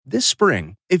This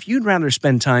spring, if you'd rather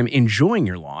spend time enjoying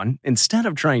your lawn instead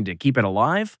of trying to keep it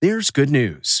alive, there's good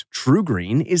news.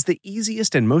 TruGreen is the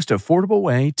easiest and most affordable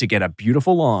way to get a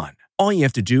beautiful lawn. All you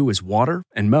have to do is water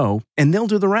and mow, and they'll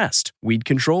do the rest. Weed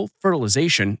control,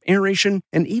 fertilization, aeration,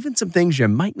 and even some things you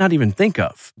might not even think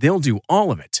of. They'll do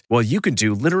all of it, while you can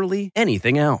do literally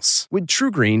anything else. With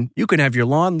TruGreen, you can have your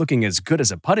lawn looking as good as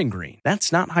a putting green.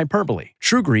 That's not hyperbole.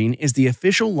 TruGreen is the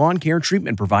official lawn care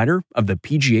treatment provider of the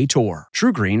PGA Tour.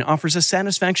 TruGreen offers a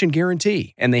satisfaction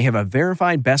guarantee, and they have a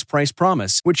verified best price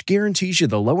promise, which guarantees you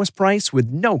the lowest price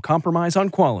with no compromise on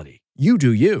quality. You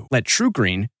do you. Let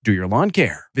TruGreen do your lawn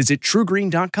care. Visit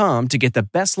TruGreen.com to get the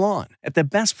best lawn at the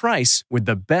best price with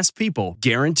the best people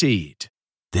guaranteed.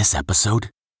 This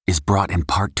episode is brought in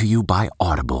part to you by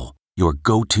Audible, your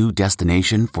go-to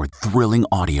destination for thrilling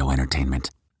audio entertainment.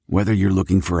 Whether you're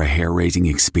looking for a hair-raising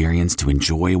experience to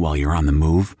enjoy while you're on the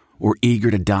move or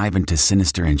eager to dive into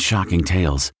sinister and shocking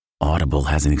tales, Audible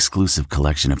has an exclusive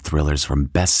collection of thrillers from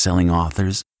best-selling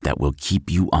authors that will keep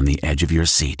you on the edge of your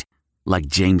seat. Like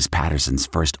James Patterson's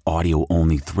first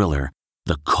audio-only thriller,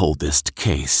 The Coldest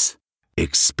Case.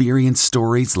 Experience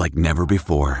stories like never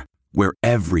before, where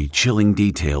every chilling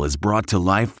detail is brought to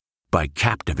life by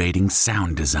captivating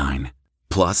sound design.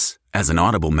 Plus, as an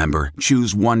Audible member,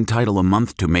 choose one title a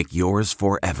month to make yours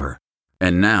forever.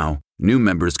 And now, new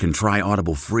members can try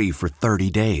Audible free for 30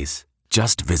 days.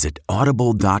 Just visit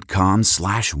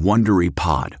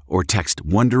audible.com/WonderyPod or text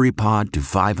WonderyPod to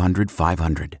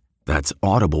 500-500. That's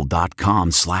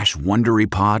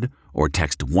audible.com/WonderyPod or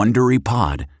text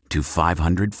WonderyPod to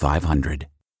 500-500.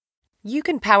 You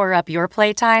can power up your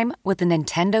playtime with the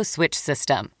Nintendo Switch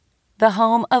system, the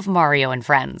home of Mario and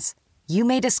Friends. You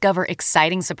may discover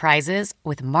exciting surprises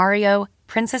with Mario,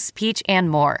 Princess Peach,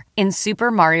 and more in Super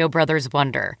Mario Bros.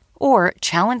 Wonder, or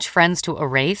challenge friends to a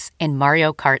race in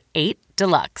Mario Kart 8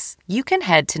 Deluxe. You can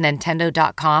head to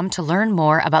Nintendo.com to learn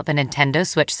more about the Nintendo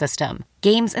Switch system.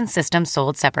 Games and systems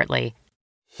sold separately.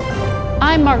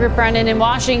 I'm Margaret Brennan in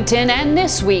Washington, and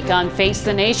this week on Face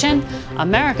the Nation,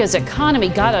 America's economy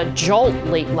got a jolt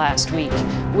late last week.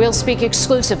 We'll speak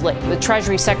exclusively with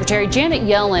Treasury Secretary Janet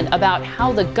Yellen about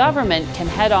how the government can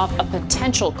head off a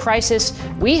potential crisis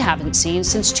we haven't seen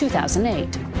since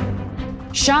 2008.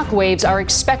 Shockwaves are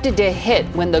expected to hit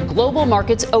when the global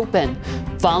markets open,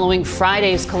 following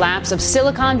Friday's collapse of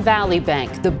Silicon Valley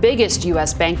Bank, the biggest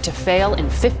U.S. bank to fail in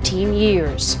 15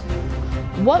 years.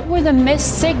 What were the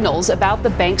missed signals about the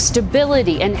bank's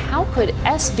stability, and how could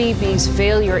SVB's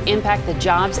failure impact the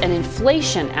jobs and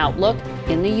inflation outlook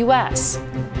in the U.S.?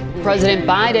 President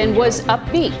Biden was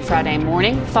upbeat Friday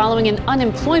morning following an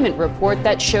unemployment report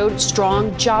that showed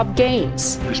strong job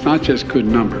gains. It's not just good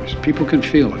numbers. People can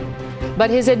feel it. But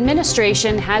his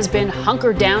administration has been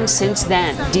hunkered down since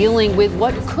then, dealing with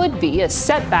what could be a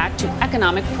setback to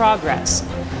economic progress.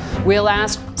 We'll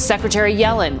ask Secretary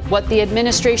Yellen what the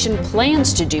administration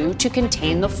plans to do to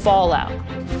contain the fallout.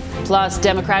 Plus,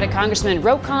 Democratic Congressman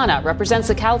Ro Khanna represents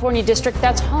the California district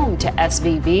that's home to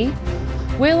SVB.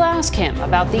 We'll ask him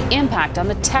about the impact on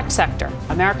the tech sector,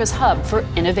 America's hub for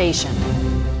innovation.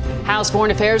 House Foreign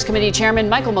Affairs Committee Chairman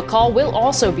Michael McCaul will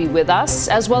also be with us,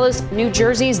 as well as New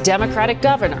Jersey's Democratic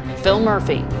Governor, Phil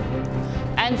Murphy.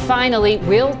 And finally,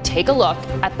 we'll take a look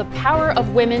at the power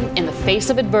of women in the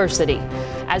face of adversity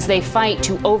as they fight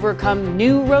to overcome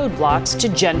new roadblocks to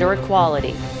gender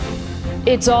equality.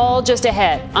 It's all just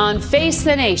ahead on Face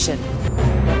the Nation.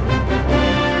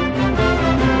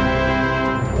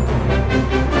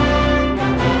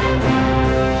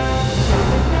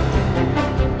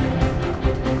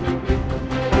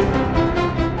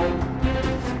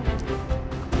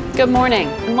 Good morning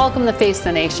and welcome to Face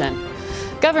the Nation.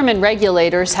 Government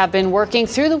regulators have been working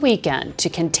through the weekend to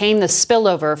contain the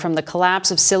spillover from the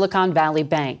collapse of Silicon Valley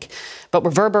Bank. But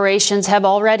reverberations have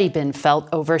already been felt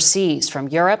overseas, from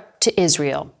Europe to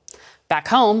Israel. Back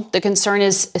home, the concern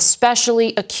is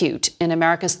especially acute in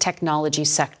America's technology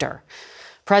sector.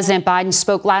 President Biden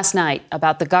spoke last night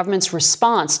about the government's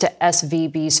response to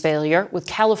SVB's failure with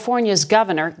California's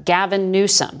Governor Gavin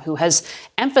Newsom, who has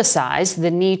emphasized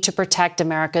the need to protect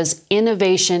America's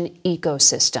innovation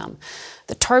ecosystem.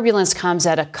 The turbulence comes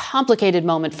at a complicated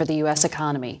moment for the U.S.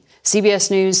 economy. CBS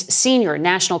News senior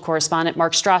national correspondent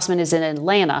Mark Strassman is in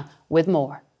Atlanta with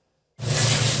more.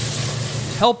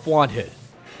 Help wanted.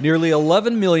 Nearly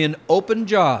 11 million open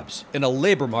jobs in a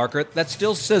labor market that's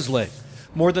still sizzling.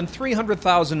 More than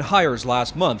 300,000 hires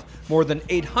last month, more than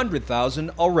 800,000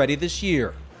 already this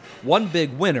year. One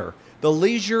big winner, the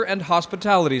leisure and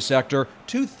hospitality sector,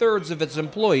 2/3 of its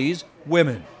employees,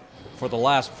 women. For the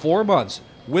last 4 months,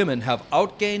 women have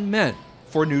outgained men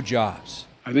for new jobs.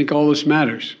 I think all this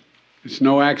matters. It's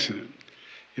no accident.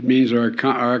 It means our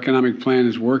economic plan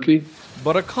is working.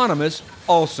 But economists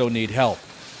also need help.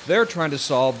 They're trying to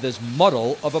solve this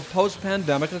muddle of a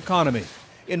post-pandemic economy.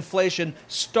 Inflation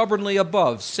stubbornly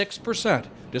above 6%,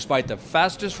 despite the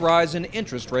fastest rise in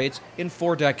interest rates in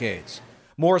 4 decades.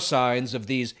 More signs of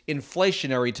these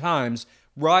inflationary times: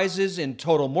 rises in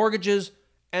total mortgages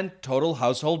and total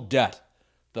household debt.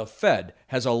 The Fed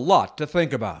has a lot to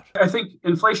think about. I think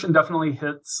inflation definitely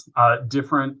hits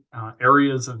different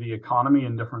areas of the economy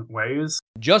in different ways.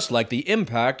 Just like the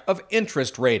impact of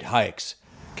interest rate hikes.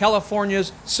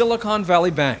 California's Silicon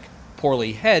Valley Bank,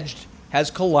 poorly hedged,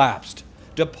 has collapsed.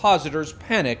 Depositors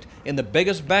panicked in the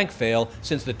biggest bank fail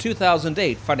since the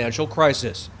 2008 financial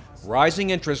crisis. Rising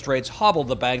interest rates hobbled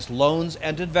the bank's loans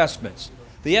and investments.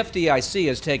 The FDIC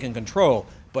has taken control,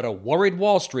 but a worried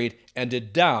Wall Street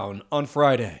ended down on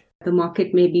Friday. The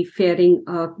market may be fearing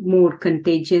a more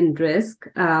contagion risk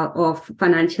of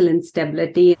financial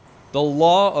instability. The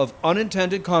law of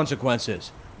unintended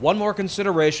consequences. One more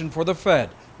consideration for the Fed,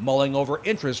 mulling over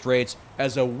interest rates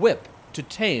as a whip to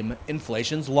tame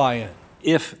inflation's lion.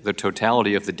 If the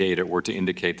totality of the data were to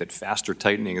indicate that faster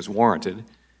tightening is warranted,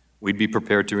 we'd be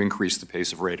prepared to increase the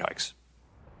pace of rate hikes.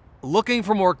 Looking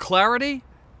for more clarity?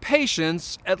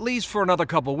 Patience, at least for another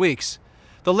couple weeks.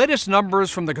 The latest numbers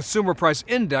from the Consumer Price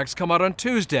Index come out on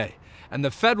Tuesday, and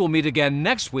the Fed will meet again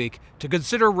next week to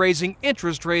consider raising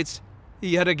interest rates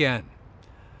yet again.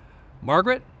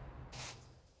 Margaret?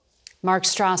 Mark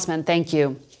Strassman, thank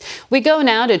you. We go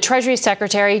now to Treasury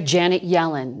Secretary Janet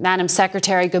Yellen. Madam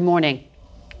Secretary, good morning.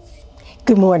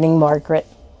 Good morning, Margaret.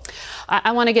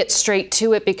 I want to get straight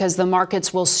to it because the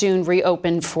markets will soon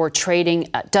reopen for trading.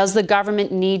 Does the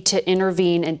government need to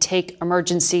intervene and take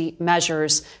emergency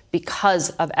measures because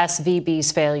of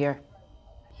SVB's failure?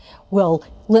 Well,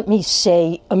 let me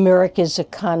say America's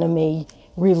economy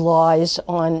relies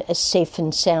on a safe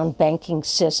and sound banking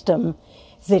system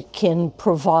that can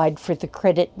provide for the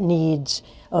credit needs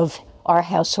of our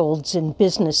households and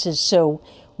businesses. So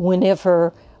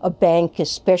whenever a bank,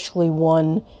 especially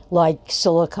one like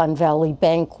Silicon Valley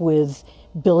Bank with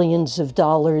billions of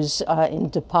dollars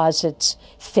in deposits,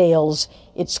 fails,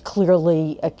 it's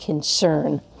clearly a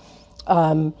concern.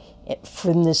 From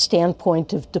the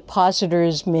standpoint of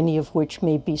depositors, many of which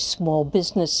may be small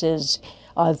businesses,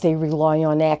 they rely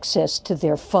on access to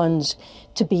their funds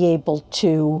to be able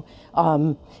to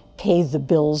pay the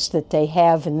bills that they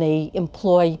have, and they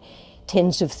employ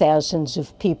tens of thousands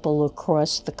of people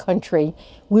across the country.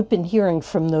 We've been hearing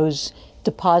from those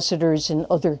depositors and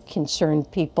other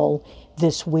concerned people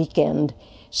this weekend.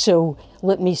 So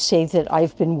let me say that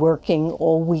I've been working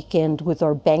all weekend with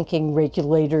our banking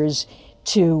regulators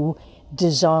to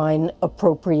design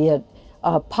appropriate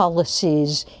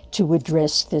policies to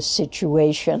address this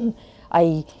situation.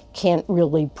 I can't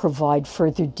really provide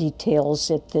further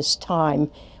details at this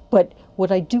time, but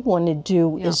what I do want to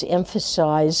do is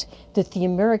emphasize that the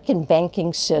American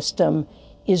banking system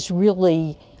is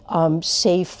really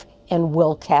safe and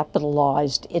well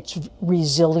capitalized. It's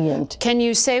resilient. Can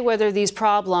you say whether these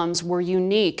problems were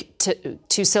unique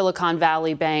to Silicon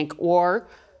Valley Bank, or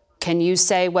can you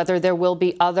say whether there will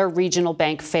be other regional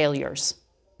bank failures?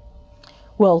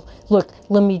 Well, look,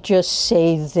 let me just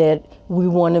say that we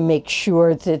want to make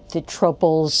sure that the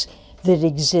troubles that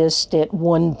exist at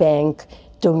one bank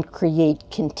don't create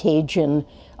contagion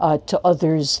to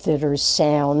others that are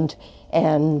sound,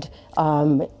 and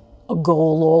a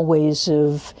goal always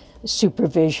of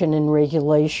supervision and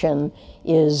regulation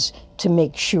is to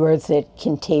make sure that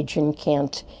contagion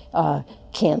can't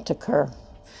occur.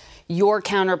 Your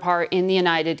counterpart in the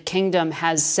United Kingdom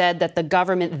has said that the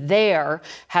government there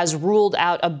has ruled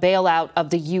out a bailout of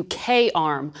the UK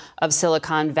arm of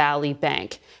Silicon Valley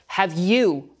Bank. Have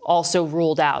you also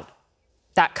ruled out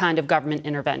that kind of government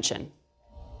intervention?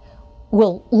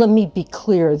 Well, let me be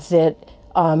clear that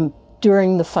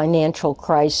during the financial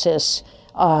crisis,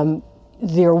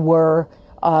 there were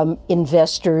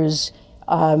investors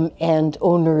and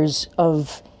owners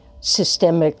of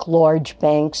systemic large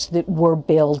banks that were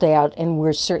bailed out, and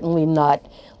we're certainly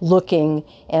not looking,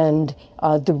 and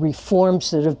the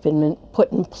reforms that have been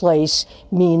put in place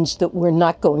means that we're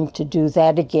not going to do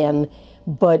that again,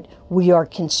 but we are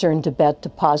concerned about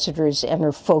depositors and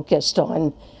are focused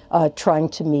on trying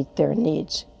to meet their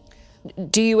needs.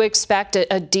 Do you expect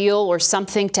a deal or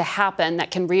something to happen that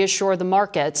can reassure the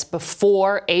markets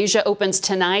before Asia opens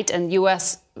tonight and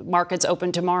U.S. markets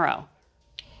open tomorrow?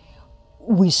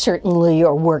 We certainly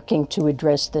are working to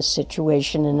address this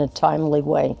situation in a timely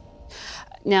way.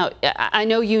 Now, I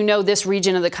know you know this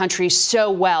region of the country so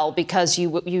well because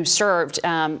you served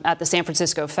at the San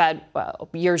Francisco Fed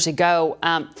years ago.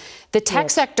 The tech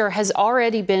sector has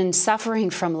already been suffering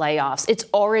from layoffs. It's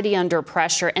already under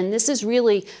pressure, and this is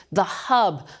really the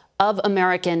hub of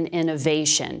American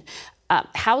innovation.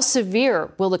 How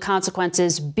severe will the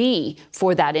consequences be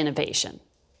for that innovation?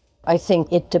 I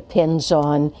think it depends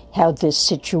on how this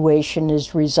situation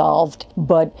is resolved,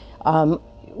 but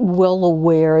well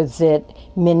aware that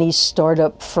many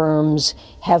startup firms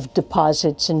have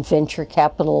deposits and venture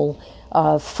capital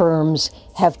firms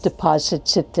have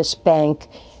deposits at this bank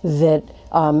that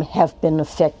have been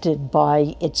affected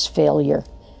by its failure.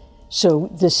 So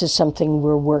this is something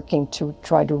we're working to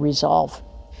try to resolve.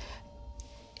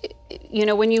 You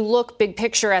know, when you look big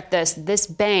picture at this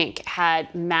bank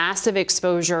had massive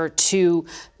exposure to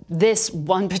this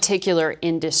one particular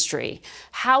industry.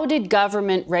 How did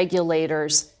government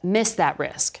regulators miss that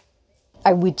risk?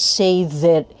 I would say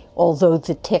that although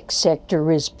the tech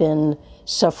sector has been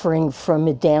suffering from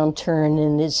a downturn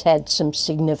and has had some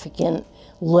significant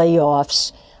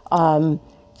layoffs,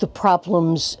 the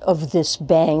problems of this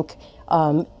bank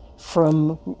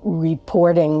from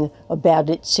reporting about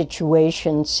its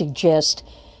situation suggest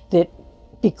that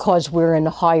because we're in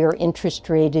a higher interest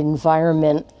rate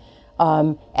environment,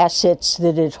 assets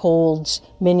that it holds,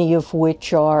 many of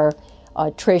which are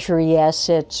treasury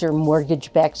assets or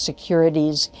mortgage-backed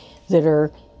securities that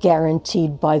are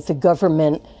guaranteed by the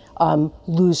government,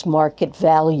 lose market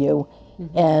value.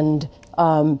 Mm-hmm.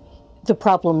 And the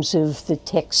problems of the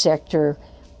tech sector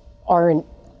aren't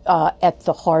at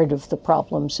the heart of the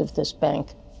problems of this bank.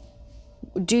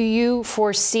 Do you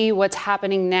foresee what's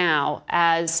happening now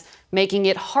as making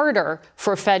it harder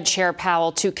for Fed Chair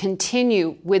Powell to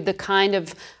continue with the kind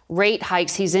of rate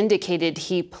hikes he's indicated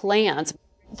he plans?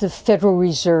 The Federal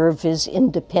Reserve is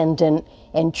independent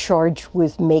and charged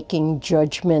with making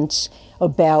judgments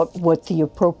about what the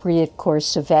appropriate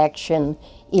course of action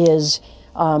is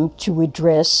to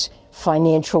address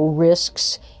financial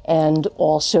risks and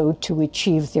also to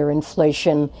achieve their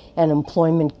inflation and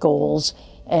employment goals.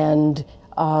 And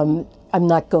I'm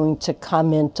not going to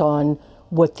comment on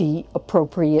what the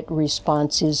appropriate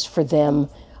response is for them.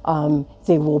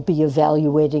 They will be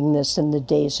evaluating this in the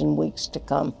days and weeks to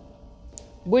come.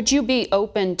 Would you be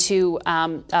open to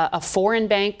a foreign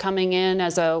bank coming in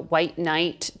as a white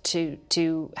knight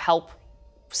to help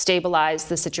stabilize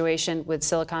the situation with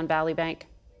Silicon Valley Bank?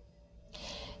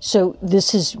 So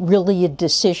this is really a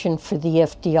decision for the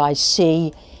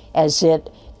FDIC as it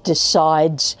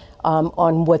decides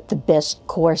on what the best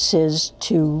course is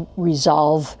to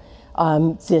resolve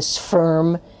this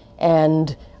firm.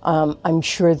 And I'm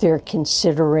sure they're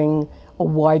considering a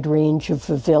wide range of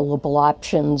available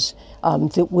options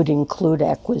that would include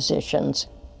acquisitions.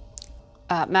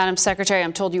 Madam Secretary,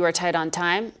 I'm told you are tight on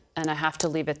time, and I have to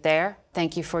leave it there.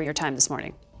 Thank you for your time this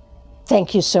morning.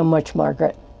 Thank you so much,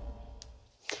 Margaret.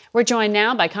 We're joined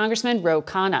now by Congressman Ro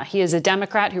Khanna. He is a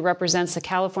Democrat who represents the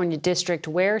California district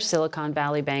where Silicon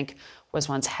Valley Bank was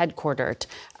once headquartered.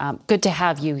 Good to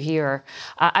have you here.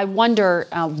 I wonder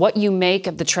what you make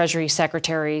of the Treasury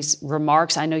Secretary's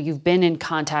remarks. I know you've been in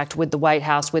contact with the White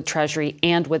House, with Treasury,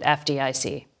 and with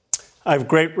FDIC. I have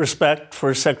great respect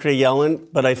for Secretary Yellen,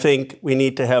 but I think we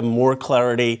need to have more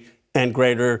clarity and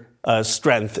greater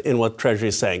strength in what Treasury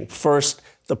is saying. First,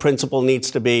 the principle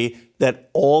needs to be that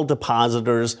all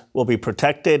depositors will be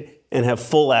protected and have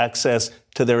full access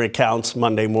to their accounts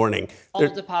Monday morning. All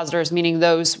depositors, meaning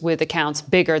those with accounts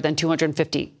bigger than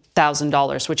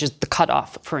 $250,000, which is the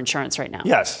cutoff for insurance right now.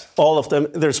 Yes, all of them.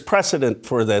 There's precedent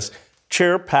for this.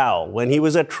 Chair Powell, when he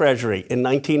was at Treasury in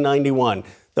 1991,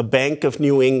 the Bank of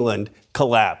New England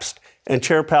collapsed. And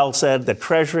Chair Powell said that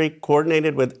Treasury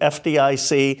coordinated with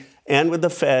FDIC and with the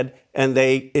Fed, and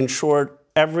they insured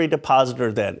every depositor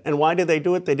then. And why did they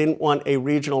do it? They didn't want a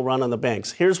regional run on the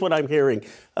banks. Here's what I'm hearing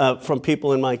from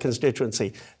people in my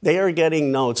constituency. They are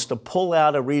getting notes to pull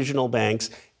out of regional banks,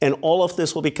 and all of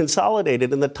this will be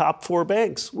consolidated in the top four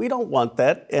banks. We don't want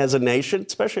that as a nation,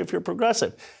 especially if you're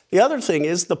progressive. The other thing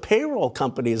is the payroll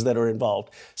companies that are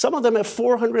involved. Some of them have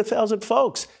 400,000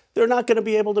 folks. They're not going to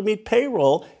be able to meet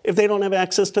payroll if they don't have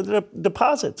access to the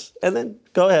deposits. And then,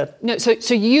 go ahead. No,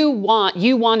 so you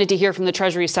wanted to hear from the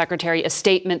Treasury Secretary a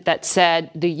statement that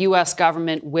said the U.S.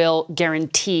 government will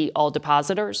guarantee all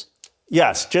depositors?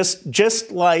 Yes,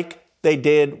 just like they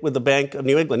did with the Bank of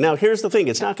New England. Now, here's the thing.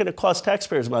 It's not going to cost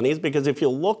taxpayers money because if you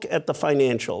look at the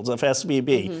financials of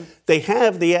SVB, they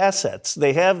have the assets.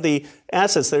 They have the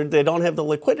assets. They don't have the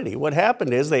liquidity. What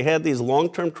happened is they had these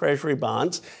long-term Treasury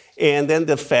bonds, And then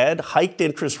the Fed hiked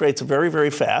interest rates very, very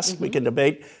fast. We can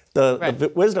debate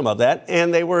the wisdom of that.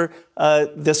 And they were,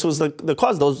 this was the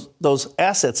cause. Those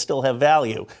assets still have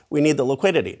value. We need the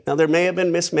liquidity. Now, there may have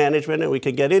been mismanagement, and we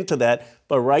could get into that.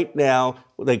 But right now,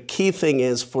 the key thing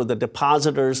is for the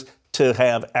depositors to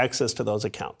have access to those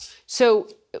accounts. So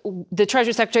the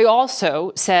Treasury Secretary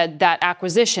also said that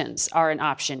acquisitions are an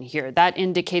option here. That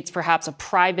indicates perhaps a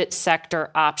private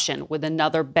sector option with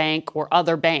another bank or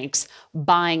other banks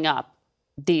buying up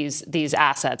these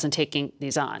assets and taking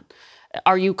these on.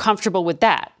 Are you comfortable with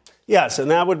that? Yes,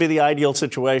 and that would be the ideal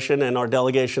situation, and our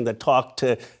delegation that talked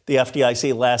to the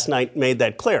FDIC last night made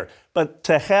that clear. But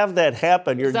to have that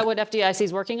happen... Is that what FDIC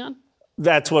is working on?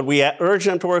 That's what we urge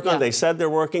them to work on. They said they're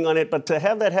working on it. But to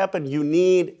have that happen, you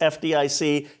need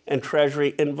FDIC and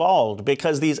Treasury involved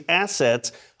because these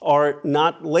assets are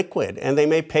not liquid and they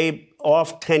may pay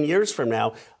off 10 years from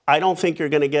now. I don't think you're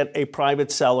going to get a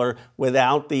private seller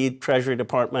without the Treasury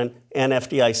Department and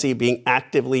FDIC being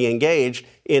actively engaged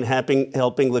in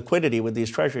helping liquidity with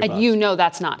these Treasury bonds. And you know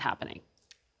that's not happening.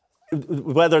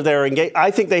 Whether they're engaged,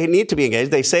 I think they need to be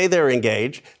engaged. They say they're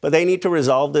engaged, but they need to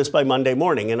resolve this by Monday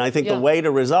morning. And I think the way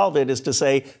to resolve it is to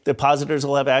say depositors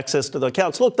will have access to the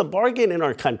accounts. Look, the bargain in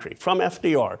our country from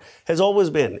FDR has always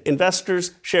been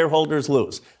investors, shareholders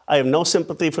lose. I have no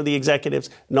sympathy for the executives,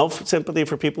 no sympathy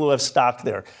for people who have stock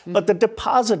there. But the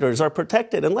depositors are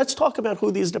protected. And let's talk about who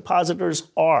these depositors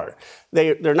are.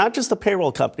 They're not just the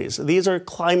payroll companies. These are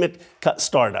climate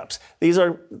startups. These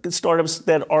are startups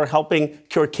that are helping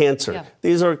cure cancer. Yeah.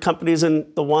 These are companies in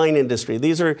the wine industry.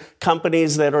 These are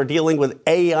companies that are dealing with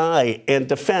AI and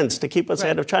defense to keep us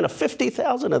ahead of China,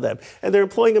 50,000 of them. And they're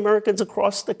employing Americans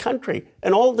across the country.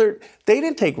 And they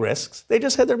didn't take risks. They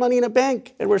just had their money in a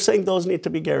bank. And we're saying those need to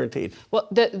be guaranteed. Well,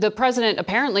 the president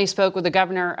apparently spoke with the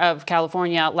governor of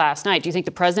California last night. Do you think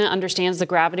the president understands the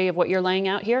gravity of what you're laying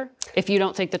out here? If you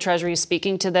don't think the Treasury is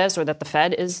speaking to this or that the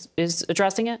Fed is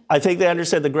addressing it? I think they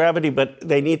understand the gravity, but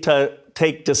they need to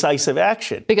take decisive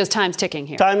action. Because time's ticking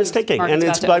here. Time is ticking, and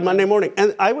it's by Monday morning.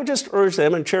 And I would just urge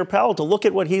them and Chair Powell to look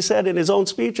at what he said in his own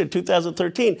speech in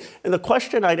 2013. And the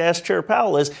question I'd ask Chair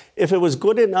Powell is, if it was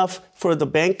good enough for the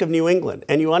Bank of New England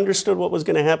and you understood what was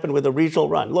going to happen with a regional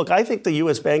run. Look, I think the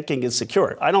U.S. banking is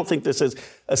secure. I don't think this is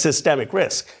a systemic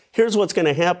risk. Here's what's going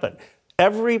to happen.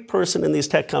 Every person in these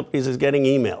tech companies is getting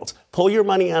emails. Pull your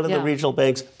money out of the regional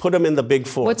banks, put them in the big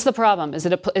four. What's the problem? Is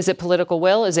it political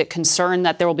will? Is it concern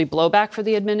that there will be blowback for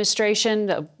the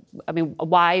administration? I mean,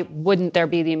 why wouldn't there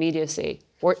be the immediacy?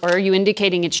 Or are you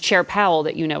indicating it's Chair Powell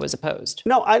that you know is opposed?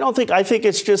 No, I don't think. I think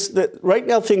it's just that right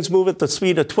now things move at the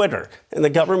speed of Twitter, and the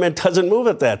government doesn't move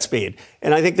at that speed.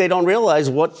 And I think they don't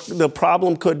realize what the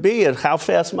problem could be and how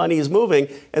fast money is moving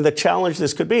and the challenge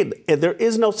this could be. And there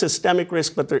is no systemic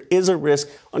risk, but there is a risk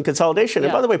on consolidation.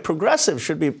 And by the way, progressives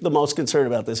should be the most concerned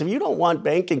about this. If you don't want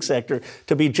banking sector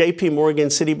to be J.P. Morgan,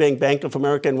 Citibank, Bank of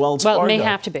America, and Wells Fargo. Well, it may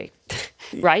have to be,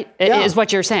 right? Is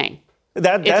what you're saying.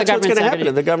 That's what's going to happen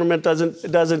if the government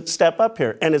doesn't step up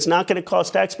here. And it's not going to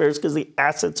cost taxpayers because the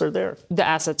assets are there. The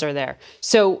assets are there.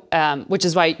 So, which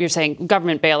is why you're saying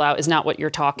government bailout is not what you're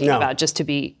talking about, just to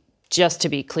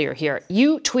be clear here.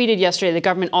 You tweeted yesterday the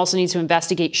government also needs to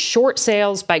investigate short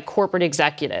sales by corporate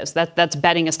executives. That's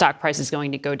betting a stock price is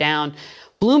going to go down.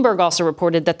 Bloomberg also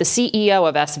reported that the CEO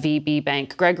of SVB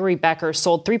Bank, Gregory Becker,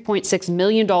 sold $3.6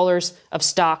 million of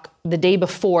stock the day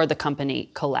before the company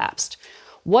collapsed.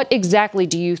 What exactly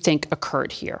do you think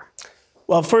occurred here?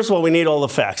 Well, first of all, we need all the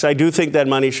facts. I do think that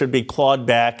money should be clawed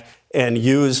back and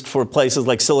used for places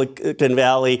like Silicon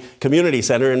Valley Community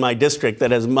Center in my district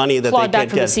that has money that clawed they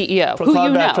can't get.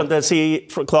 Clawed back from the CEO,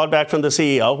 who you know. Clawed back from the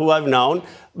CEO, who I've known.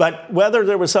 But whether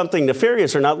there was something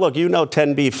nefarious or not, look, you know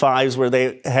 10b-5s where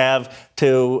they have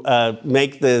to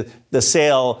make the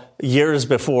sale years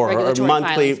before or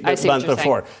monthly month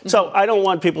before. Mm-hmm. So I don't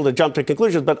want people to jump to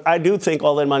conclusions, but I do think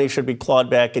all that money should be clawed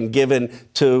back and given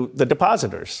to the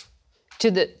depositors. To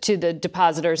the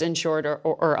depositors, insured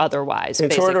or otherwise.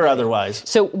 Insured or otherwise.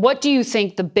 So what do you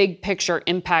think the big picture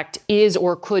impact is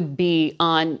or could be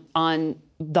on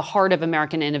the heart of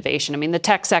American innovation? I mean, the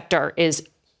tech sector is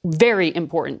very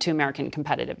important to American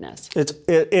competitiveness.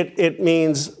 It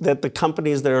means that the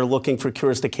companies that are looking for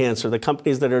cures to cancer, the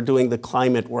companies that are doing the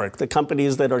climate work, the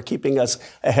companies that are keeping us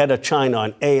ahead of China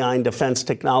on AI and defense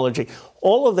technology,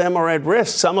 all of them are at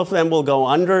risk. Some of them will go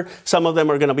under. Some of them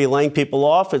are going to be laying people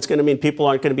off. It's going to mean people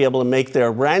aren't going to be able to make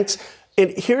their rents. And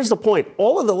here's the point.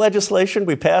 All of the legislation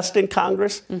we passed in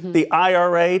Congress, the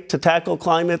IRA to tackle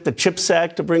climate, the CHIPS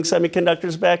Act to bring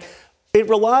semiconductors back, It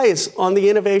relies on the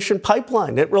innovation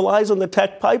pipeline. It relies on the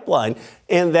tech pipeline.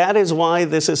 And that is why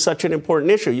this is such an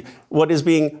important issue. What is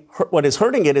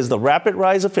hurting it is the rapid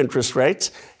rise of interest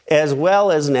rates, as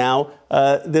well as now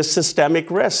this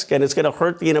systemic risk. And it's going to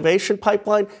hurt the innovation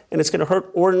pipeline, and it's going to hurt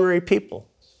ordinary people.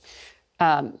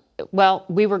 Well,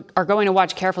 we are going to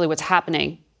watch carefully what's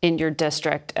happening in your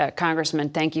district. Congressman,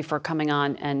 thank you for coming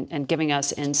on and giving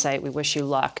us insight. We wish you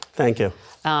luck. Thank you.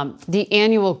 The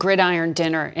annual Gridiron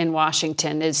Dinner in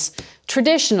Washington is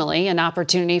traditionally an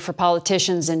opportunity for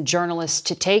politicians and journalists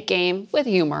to take aim with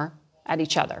humor at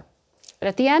each other. But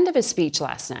at the end of his speech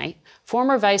last night,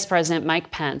 former Vice President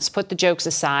Mike Pence put the jokes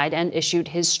aside and issued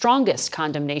his strongest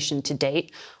condemnation to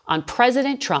date on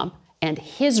President Trump and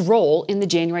his role in the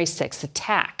January 6th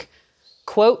attack.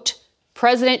 Quote,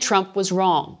 President Trump was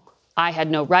wrong. I had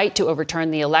no right to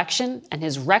overturn the election, and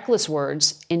his reckless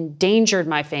words endangered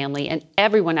my family and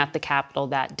everyone at the Capitol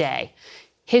that day.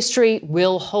 History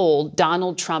will hold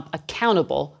Donald Trump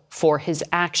accountable for his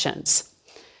actions.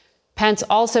 Pence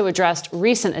also addressed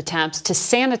recent attempts to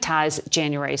sanitize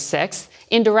January 6th,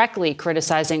 indirectly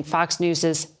criticizing Fox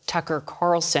News' Tucker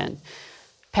Carlson.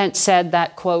 Pence said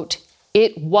that, quote,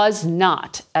 it was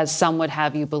not, as some would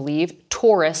have you believe,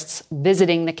 tourists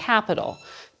visiting the Capitol.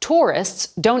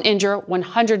 Tourists don't injure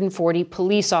 140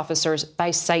 police officers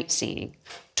by sightseeing.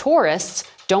 Tourists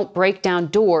don't break down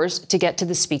doors to get to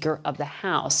the Speaker of the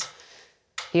House.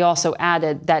 He also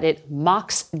added that it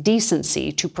mocks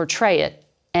decency to portray it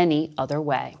any other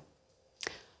way.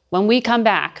 When we come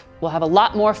back, we'll have a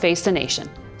lot more Face the Nation.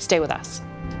 Stay with us.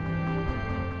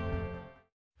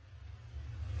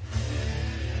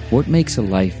 What makes a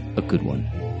life a good one?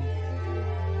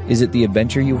 Is it the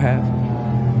adventure you have?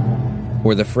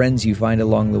 Or the friends you find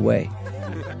along the way?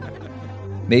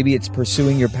 Maybe it's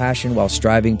pursuing your passion while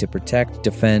striving to protect,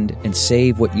 defend, and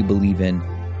save what you believe in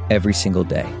every single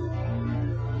day.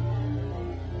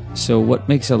 So what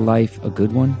makes a life a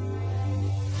good one?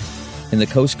 In the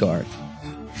Coast Guard,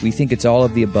 we think it's all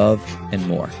of the above and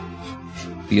more.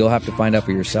 But you'll have to find out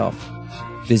for yourself.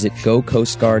 Visit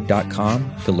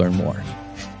gocoastguard.com to learn more.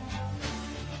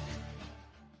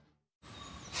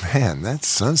 Man, that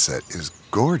sunset is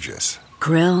gorgeous.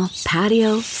 Grill,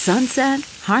 patio, sunset.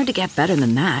 Hard to get better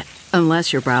than that.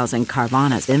 Unless you're browsing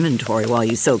Carvana's inventory while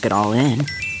you soak it all in.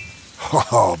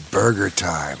 Oh, burger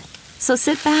time. So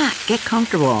sit back, get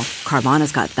comfortable.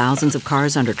 Carvana's got thousands of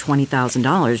cars under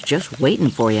 $20,000 just waiting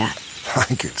for you. I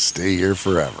could stay here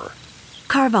forever.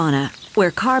 Carvana,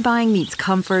 where car buying meets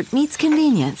comfort meets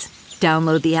convenience.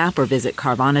 Download the app or visit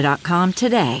Carvana.com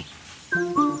today.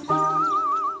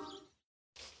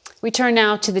 We turn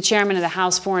now to the chairman of the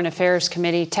House Foreign Affairs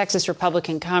Committee, Texas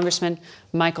Republican Congressman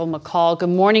Michael McCaul. Good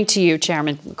morning to you,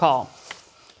 Chairman McCaul.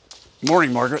 Good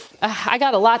morning, Margaret. I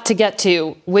got a lot to get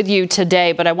to with you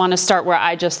today, but I want to start where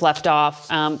I just left off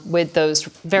with those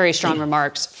very strong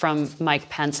remarks from Mike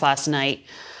Pence last night.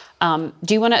 Do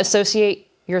you want to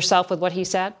associate yourself with what he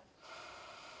said?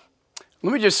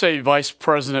 Let me just say Vice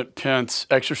President Pence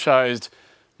exercised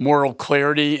moral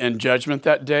clarity and judgment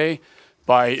that day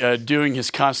by doing his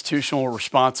constitutional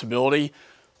responsibility,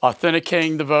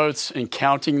 authenticating the votes and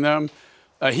counting them.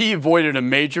 He avoided a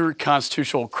major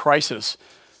constitutional crisis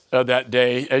that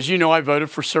day. As you know, I voted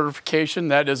for certification.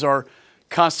 That is our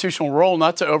constitutional role,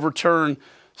 not to overturn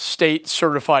state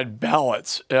certified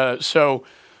ballots. So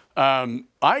I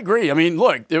agree. I mean,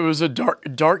 look, it was a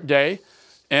dark day,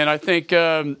 and I think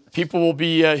people will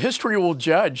be, history will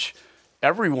judge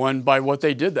everyone by what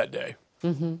they did that day.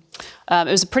 Mm-hmm.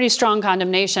 It was a pretty strong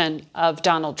condemnation of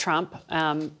Donald Trump,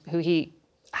 who he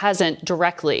hasn't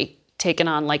directly taken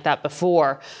on like that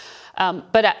before.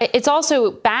 But it's also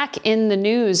back in the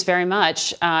news very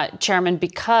much, Chairman,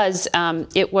 because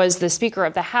it was the Speaker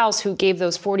of the House who gave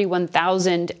those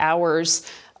 41,000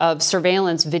 hours of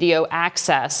surveillance video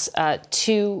access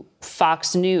to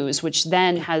Fox News, which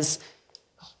then has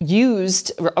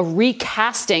used a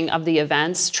recasting of the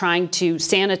events, trying to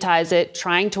sanitize it,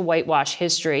 trying to whitewash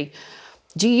history.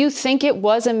 Do you think it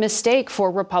was a mistake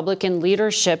for Republican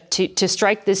leadership to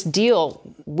strike this deal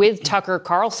with Tucker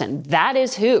Carlson? That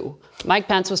is who Mike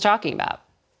Pence was talking about.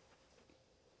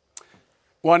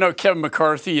 Well, I know Kevin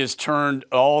McCarthy has turned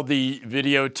all the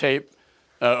videotape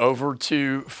over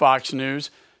to Fox News.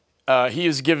 He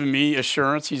has given me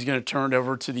assurance he's going to turn it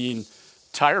over to the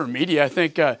entire media. I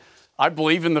think I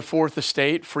believe in the Fourth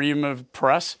Estate, freedom of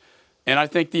press, and I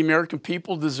think the American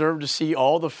people deserve to see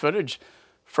all the footage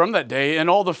from that day. And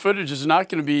all the footage is not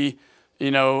going to be,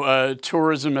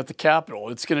 tourism at the Capitol.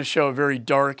 It's going to show a very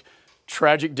dark,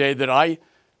 tragic day that I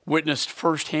witnessed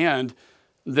firsthand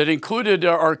that included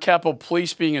our Capitol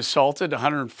Police being assaulted,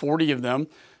 140 of them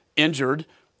injured,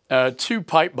 2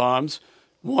 pipe bombs,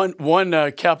 one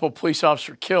Capitol police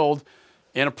officer killed,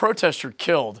 and a protester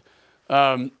killed.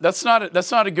 That's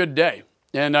not a good day,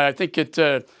 and I think it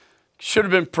should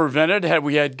have been prevented had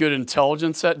we had good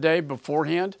intelligence that day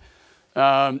beforehand.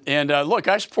 Look,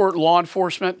 I support law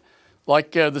enforcement,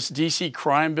 like this D.C.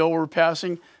 crime bill we're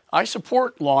passing. I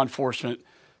support law enforcement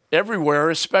everywhere,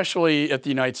 especially at the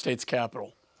United States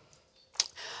Capitol.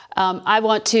 I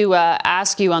want to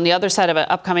ask you on the other side of an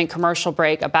upcoming commercial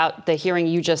break about the hearing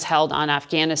you just held on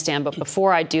Afghanistan. But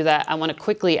before I do that, I want to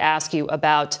quickly ask you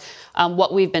about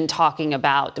what we've been talking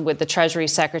about with the Treasury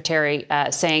Secretary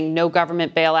saying no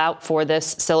government bailout for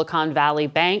this Silicon Valley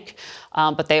Bank.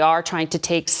 But they are trying to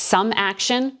take some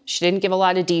action. She didn't give a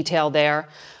lot of detail there.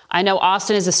 I know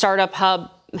Austin is a startup hub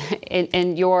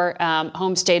in your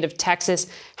home state of Texas.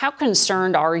 How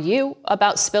concerned are you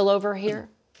about spillover here?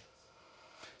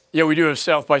 Yeah, we do have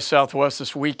South by Southwest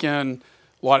this weekend,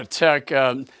 a lot of tech.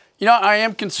 I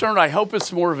am concerned. I hope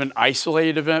it's more of an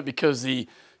isolated event because the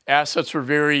assets were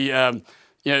very,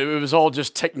 it was all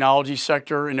just technology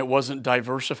sector and it wasn't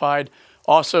diversified.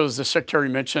 Also, as the Secretary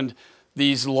mentioned,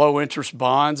 these low interest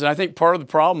bonds. And I think part of the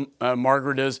problem,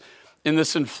 Margaret, is in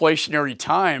this inflationary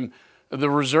time,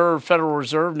 the Federal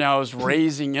Reserve now is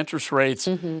raising interest rates.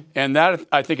 Mm-hmm. And that,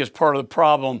 I think, is part of the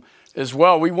problem as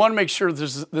well. We want to make sure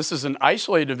this is an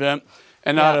isolated event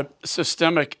and not a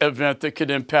systemic event that could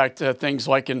impact things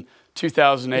like in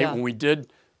 2008 when we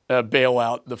did bail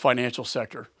out the financial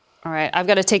sector. All right. I've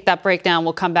got to take that break now.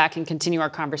 We'll come back and continue our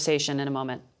conversation in a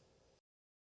moment.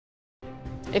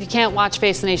 If you can't watch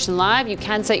Face the Nation live, you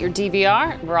can set your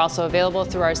DVR. We're also available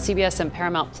through our CBS and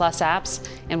Paramount Plus apps,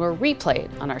 and we're replayed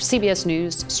on our CBS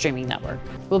News streaming network.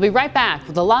 We'll be right back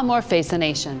with a lot more Face the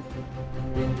Nation.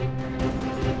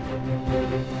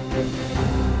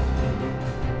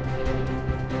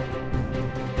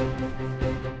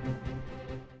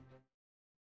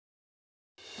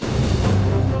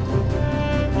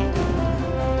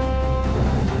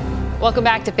 Welcome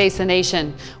back to Face the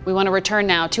Nation. We want to return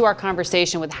now to our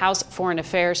conversation with House Foreign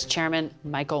Affairs Chairman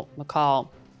Michael McCaul.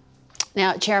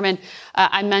 Now, Chairman,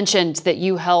 I mentioned that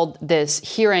you held this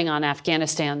hearing on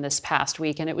Afghanistan this past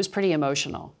week, and it was pretty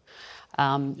emotional.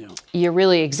 You're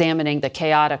really examining the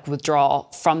chaotic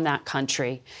withdrawal from that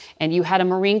country. And you had a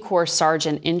Marine Corps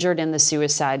sergeant injured in the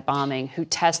suicide bombing who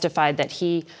testified that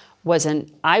he was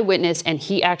an eyewitness and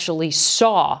he actually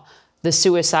saw the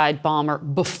suicide bomber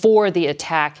before the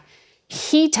attack.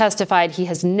 He testified he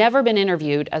has never been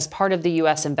interviewed as part of the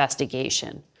U.S.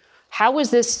 investigation. How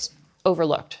was this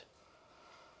overlooked?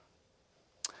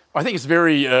 I think it's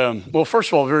very, first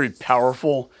of all, very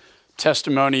powerful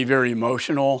testimony, very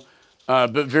emotional,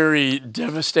 but very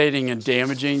devastating and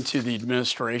damaging to the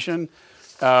administration.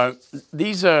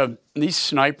 These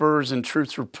snipers and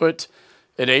troops were put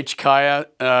at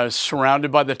HKIA, surrounded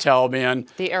by the Taliban.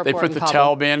 The airport They put the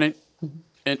Taliban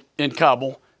in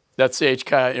Kabul. That's the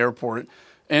HKIA airport.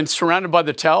 And surrounded by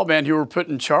the Taliban who were put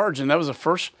in charge. And that was the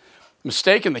first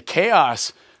mistake in the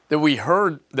chaos that we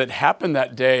heard that happened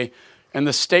that day. And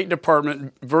the State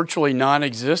Department virtually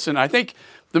non-existent. I think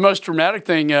the most dramatic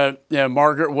thing,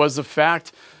 Margaret, was the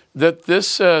fact that this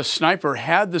sniper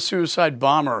had the suicide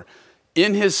bomber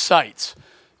in his sights.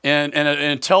 And an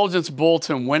intelligence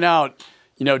bulletin went out,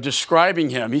 describing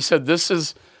him. He said,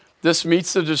 this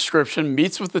meets the description,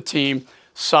 meets with the team,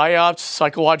 PSYOPs,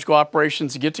 psychological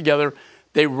operations, to get together.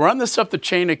 They run this up the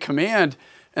chain of command,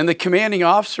 and the commanding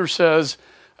officer says,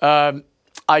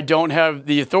 I don't have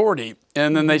the authority.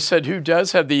 And then they said, who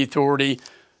does have the authority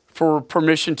for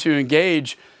permission to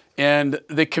engage? And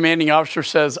the commanding officer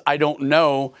says, I don't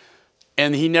know.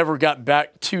 And he never got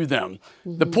back to them.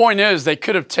 Mm-hmm. The point is, they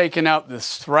could have taken out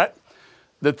this threat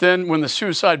that then when the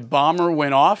suicide bomber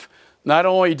went off, not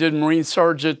only did Marine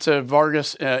Sergeant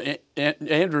Vargas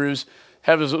Andrews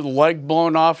have his leg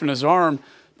blown off and his arm,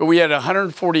 but we had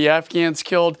 140 Afghans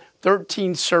killed,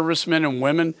 13 servicemen and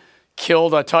women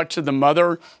killed. I talked to the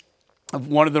mother of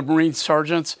one of the Marine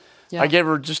sergeants. Yeah. I gave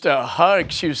her just a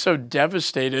hug. She was so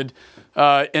devastated.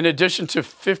 In addition to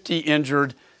 50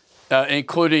 injured,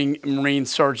 including Marine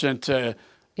Sergeant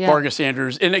Vargas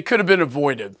Andrews, and it could have been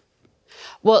avoided.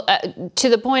 Well, to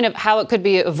the point of how it could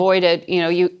be avoided,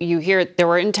 you hear there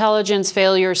were intelligence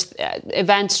failures,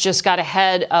 events just got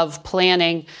ahead of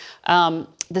planning.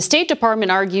 The State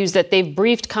Department argues that they've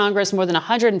briefed Congress more than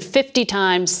 150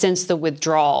 times since the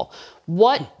withdrawal.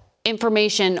 What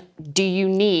information do you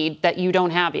need that you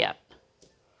don't have yet?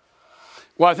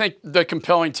 Well, I think the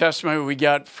compelling testimony we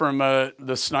got from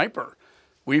the sniper.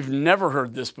 We've never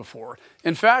heard this before.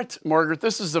 In fact, Margaret,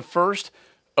 this is the first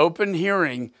open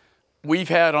hearing we've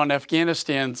had on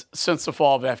Afghanistan since the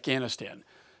fall of Afghanistan.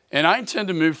 And I intend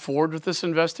to move forward with this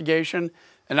investigation.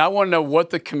 And I want to know what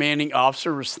the commanding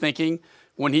officer was thinking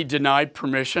when he denied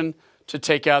permission to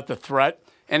take out the threat,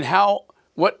 and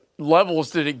what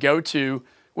levels did it go to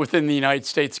within the United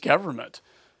States government.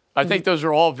 I think those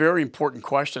are all very important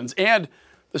questions. And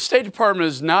the State Department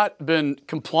has not been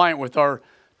compliant with our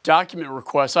document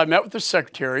requests. I met with the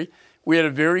Secretary. We had a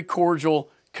very cordial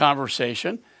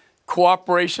conversation.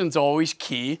 Cooperation is always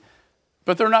key,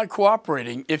 but they're not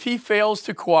cooperating. If he fails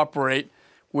to cooperate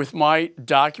with my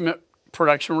document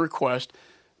production request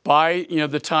by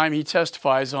the time he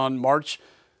testifies on March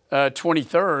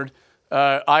 23rd,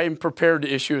 I am prepared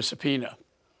to issue a subpoena.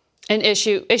 And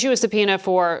issue a subpoena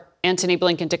for Antony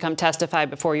Blinken to come testify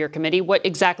before your committee. What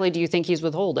exactly do you think he's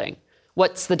withholding?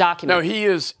 What's the document?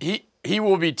 No, he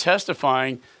will be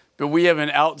testifying, but we have an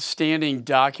outstanding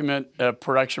document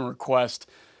production request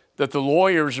that the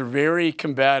lawyers are very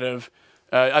combative.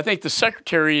 I think the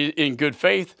Secretary, in good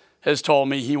faith, has told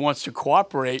me he wants to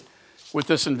cooperate with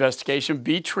this investigation,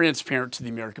 be transparent to the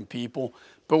American people,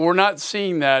 but we're not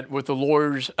seeing that with the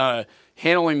lawyers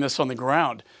handling this on the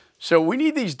ground. So we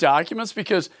need these documents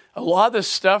because a lot of this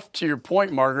stuff, to your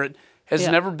point, Margaret, has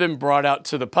never been brought out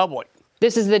to the public.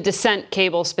 This is the dissent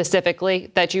cable specifically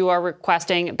that you are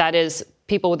requesting. That is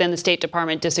people within the State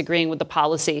Department disagreeing with the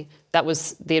policy that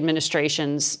was the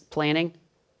administration's planning?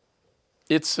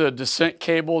 It's a dissent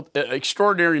cable,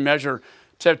 extraordinary measure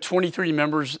to have 23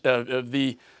 members of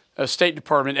the State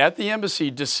Department at the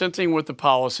embassy dissenting with the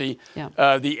policy,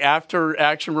 the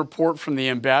after-action report from the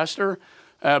ambassador,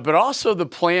 but also the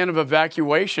plan of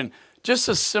evacuation, just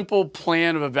a simple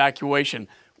plan of evacuation.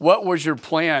 What was your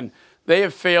plan? They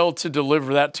have failed to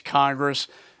deliver that to Congress.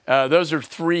 Those are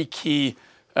three key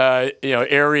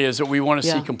areas that we want to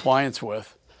see compliance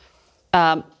with.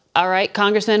 All right,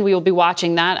 Congressman, we will be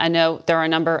watching that. I know there are a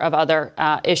number of other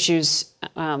issues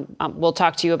we'll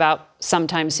talk to you about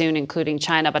sometime soon, including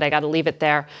China, but I got to leave it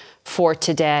there for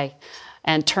today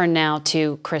and turn now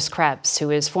to Chris Krebs,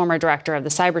 who is former director of the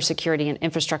Cybersecurity and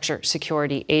Infrastructure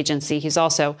Security Agency. He's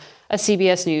also a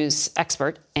CBS News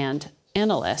expert and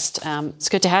analyst. It's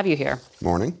good to have you here.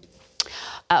 Morning.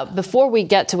 Before we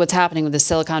get to what's happening with the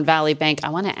Silicon Valley Bank, I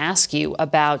want to ask you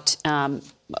about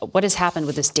what has happened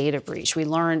with this data breach. We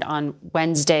learned on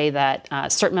Wednesday that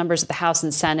certain members of the House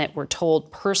and Senate were told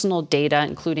personal data,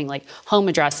 including like home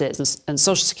addresses and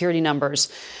Social Security numbers,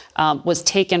 was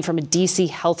taken from a DC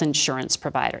health insurance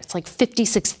provider. It's like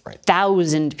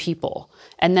 56,000 people.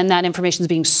 And then that information is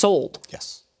being sold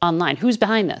online. Who's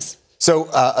behind this? So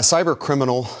a cyber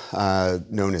criminal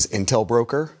known as Intel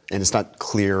Broker, and it's not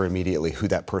clear immediately who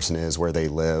that person is, where they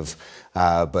live,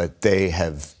 but they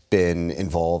have been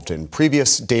involved in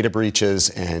previous data breaches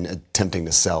and attempting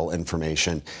to sell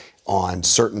information on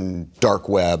certain dark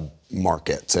web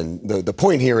markets. And the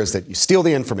point here is that you steal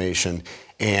the information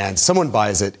and someone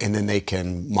buys it and then they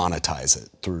can monetize it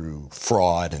through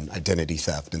fraud and identity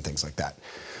theft and things like that.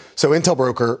 So Intel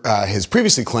Broker has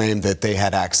previously claimed that they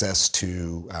had access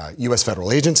to U.S.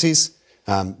 federal agencies.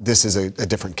 This is a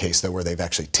different case, though, where they've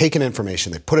actually taken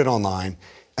information, they put it online,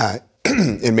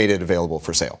 and made it available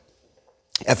for sale.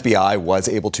 FBI was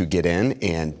able to get in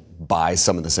and buy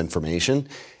some of this information.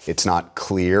 It's not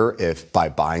clear if by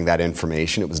buying that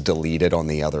information it was deleted on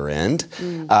the other end.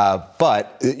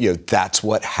 But that's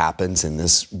what happens in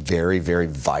this very, very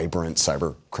vibrant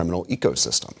cyber criminal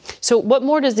ecosystem. So what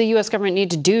more does the U.S. government need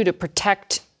to do to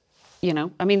protect,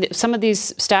 some of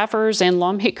these staffers and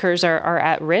lawmakers are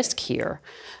at risk here.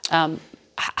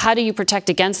 How do you protect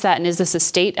against that? And is this a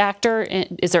state actor?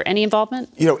 Is there any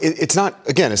involvement? It's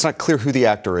not clear who the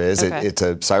actor is. Okay. It's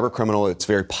a cyber criminal. It's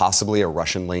very possibly a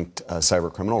Russian-linked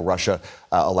cyber criminal. Russia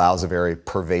allows a very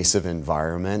pervasive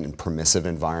environment and permissive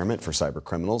environment for cyber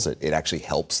criminals. It actually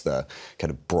helps the kind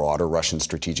of broader Russian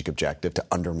strategic objective to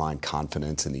undermine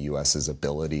confidence in the U.S.'s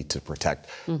ability to protect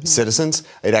citizens.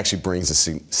 It actually brings a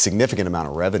significant amount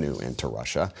of revenue into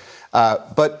Russia.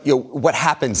 But what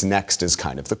happens next is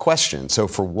kind of the question. So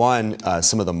for one,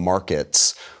 some of the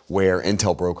markets where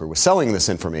Intel Broker was selling this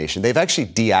information, they've actually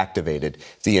deactivated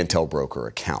the Intel Broker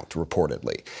account,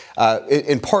 reportedly,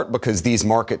 in part because these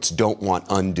markets don't want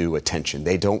undue attention.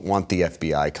 They don't want the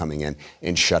FBI coming in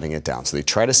and shutting it down. So they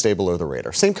try to stay below the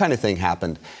radar. Same kind of thing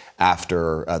happened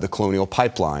after the Colonial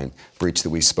Pipeline breach that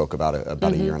we spoke about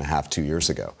a year and a half, 2 years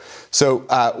ago. So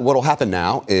what will happen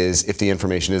now is if the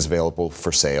information is available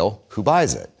for sale, who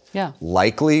buys it? Yeah.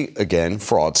 Likely, again,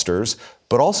 fraudsters.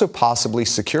 but also possibly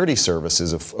security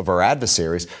services of our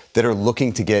adversaries that are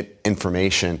looking to get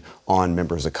information on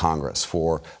members of Congress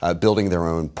for building their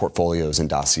own portfolios and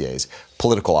dossiers.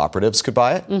 Political operatives could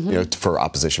buy it, for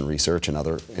opposition research and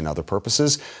other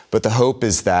purposes. But the hope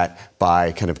is that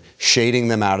by kind of shading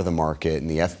them out of the market and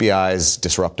the FBI's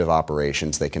disruptive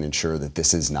operations, they can ensure that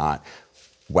this is not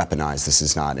weaponized. This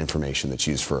is not information that's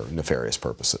used for nefarious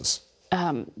purposes.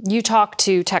 You talk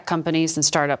to tech companies and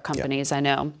startup companies, I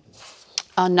know.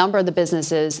 A number of the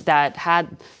businesses that had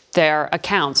their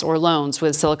accounts or loans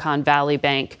with Silicon Valley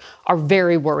Bank are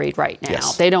very worried right now.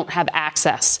 Yes. They don't have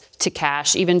access to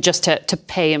cash, even just to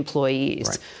pay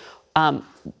employees. Right.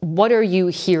 What are you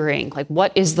hearing? Like,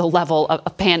 what is the level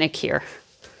of panic here?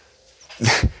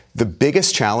 The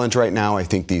biggest challenge right now, I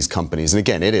think these companies, and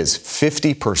again, it is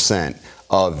 50%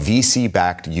 of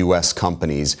VC-backed U.S.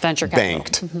 companies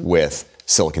banked with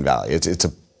Silicon Valley. It's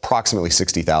approximately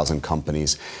 60,000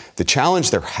 companies. The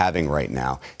challenge they're having right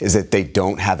now is that they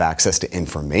don't have access to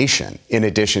information in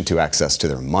addition to access to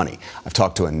their money. I've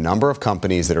talked to a number of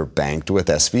companies that are banked with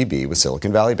SVB, with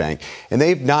Silicon Valley Bank, and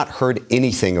they've not heard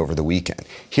anything over the weekend.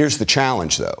 Here's the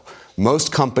challenge, though.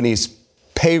 Most companies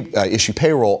issue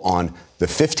payroll on the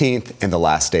 15th and the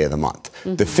last day of the month.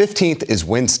 The 15th is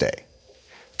Wednesday.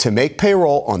 To make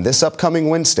payroll on this upcoming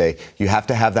Wednesday, you have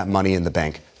to have that money in the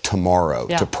bank tomorrow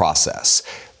to process.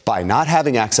 By not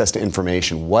having access to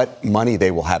information, what money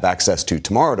they will have access to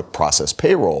tomorrow to process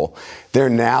payroll, they're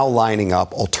now lining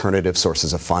up alternative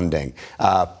sources of funding.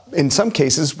 In some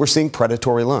cases, we're seeing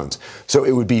predatory loans. So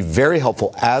it would be very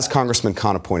helpful, as Congressman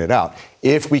Khanna pointed out,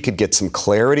 if we could get some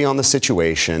clarity on the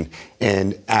situation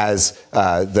and, as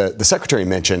the Secretary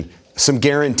mentioned, some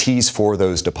guarantees for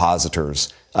those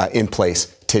depositors in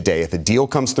place today. If a deal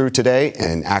comes through today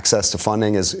and access to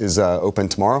funding is open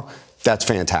tomorrow, that's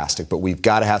fantastic. But we've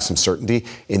got to have some certainty,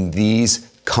 and these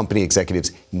company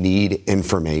executives need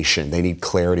information. They need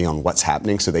clarity on what's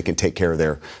happening so they can take care of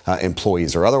their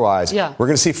employees, or otherwise we're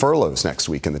going to see furloughs next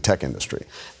week in the tech industry.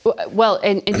 Well,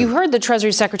 and you heard the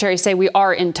Treasury Secretary say we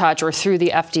are in touch, or through the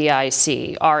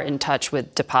FDIC are in touch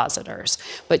with depositors.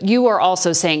 But you are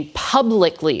also saying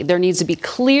publicly there needs to be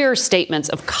clear statements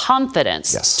of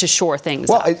confidence to shore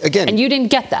things up. Again, and you didn't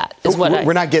get that, is what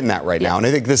we're not getting that right now. And I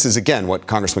think this is, again, what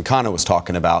Congressman Khanna was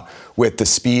talking about with the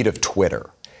speed of Twitter.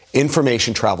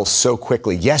 Information travels so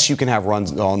quickly. Yes, you can have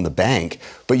runs on the bank,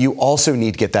 but you also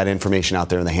need to get that information out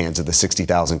there in the hands of the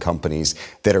 60,000 companies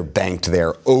that are banked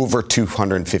there, over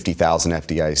 250,000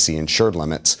 FDIC insured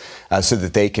limits, so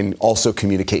that they can also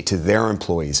communicate to their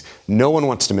employees. No one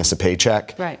wants to miss a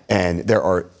paycheck, and there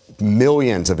are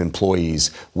millions of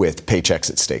employees with paychecks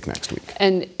at stake next week.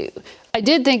 And I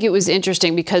did think it was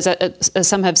interesting because, as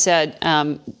some have said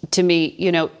to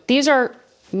me, these are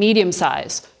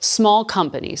medium-sized, small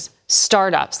companies,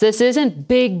 startups. This isn't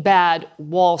big, bad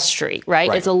Wall Street, right?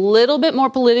 It's a little bit more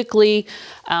politically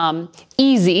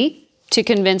easy to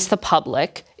convince the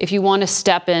public if you want to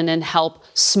step in and help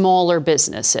smaller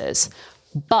businesses.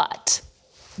 But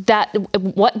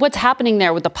what's happening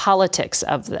there with the politics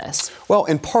of this? Well,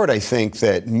 in part, I think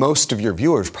that most of your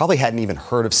viewers probably hadn't even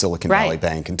heard of Silicon Valley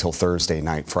Bank until Thursday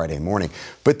night, Friday morning.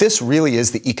 But this really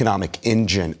is the economic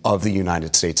engine of the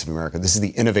United States of America. This is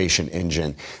the innovation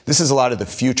engine. This is a lot of the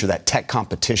future, that tech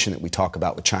competition that we talk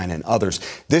about with China and others.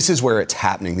 This is where it's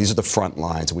happening. These are the front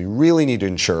lines. We really need to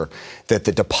ensure that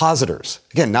the depositors,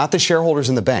 again, not the shareholders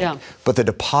in the bank, but the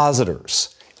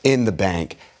depositors in the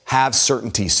bank have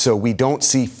certainty, so we don't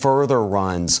see further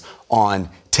runs on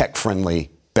tech-friendly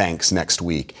banks next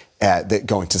week that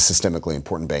go into systemically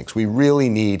important banks. We really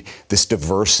need this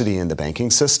diversity in the banking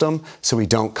system so we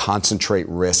don't concentrate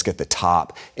risk at the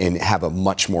top and have a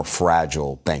much more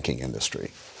fragile banking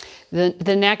industry.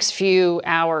 The next few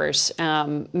hours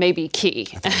may be key,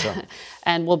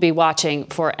 and we'll be watching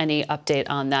for any update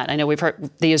on that. I know we've heard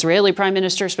the Israeli Prime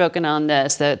Minister spoken on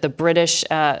this, the British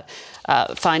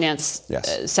Finance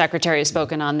Secretary has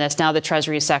spoken on this, now the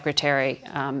Treasury Secretary.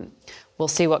 We'll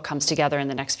see what comes together in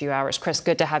the next few hours. Chris,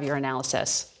 good to have your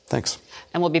analysis. Thanks.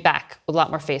 And we'll be back with a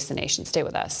lot more Face the Nation. Stay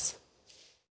with us.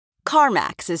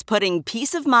 CarMax is putting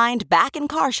peace of mind back in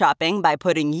car shopping by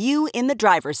putting you in the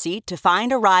driver's seat to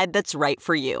find a ride that's right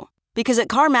for you. Because at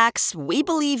CarMax, we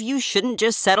believe you shouldn't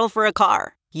just settle for a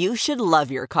car. You should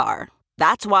love your car.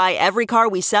 That's why every car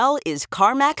we sell is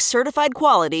CarMax certified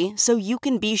quality, so you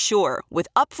can be sure with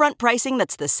upfront pricing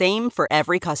that's the same for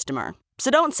every customer. So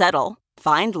don't settle.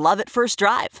 Find love at first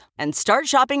drive and start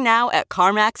shopping now at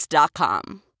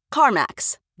CarMax.com.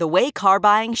 CarMax, the way car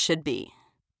buying should be.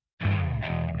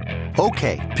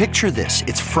 Okay, picture this.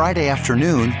 It's Friday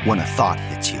afternoon when a thought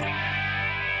hits you.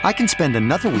 I can spend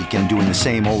another weekend doing the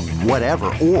same old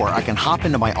whatever, or I can hop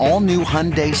into my all-new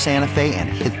Hyundai Santa Fe and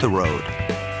hit the road.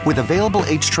 With available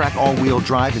H-Track all-wheel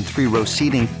drive and 3-row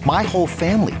seating, my whole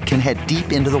family can head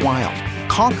deep into the wild.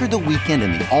 Conquer the weekend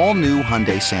in the all-new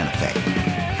Hyundai Santa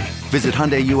Fe. Visit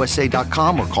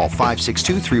HyundaiUSA.com or call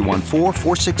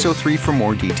 562-314-4603 for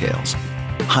more details.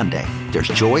 Hyundai, there's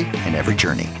joy in every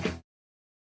journey.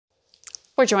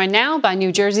 We're joined now by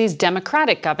New Jersey's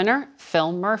Democratic Governor,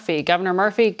 Phil Murphy. Governor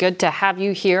Murphy, good to have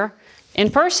you here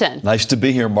in person. Nice to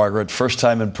be here, Margaret. First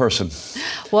time in person.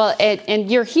 Well,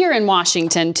 and you're here in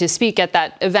Washington to speak at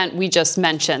that event we just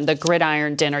mentioned, the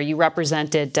Gridiron Dinner. You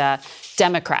represented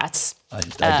Democrats.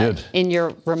 I did. In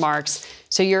your remarks.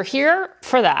 So you're here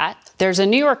for that. There's a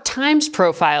New York Times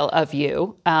profile of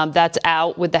you that's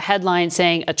out with the headline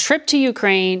saying, "A trip to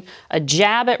Ukraine, a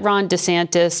jab at Ron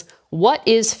DeSantis. What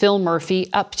is Phil Murphy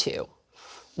up to?"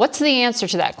 What's the answer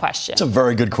to that question? It's a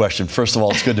very good question. First of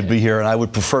all, it's good to be here, and I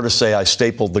would prefer to say I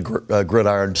stapled the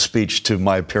Gridiron speech to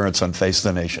my appearance on Face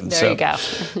the Nation. There you go.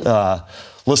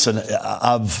 Listen,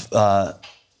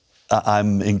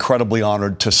 I'm incredibly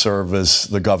honored to serve as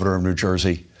the governor of New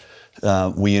Jersey.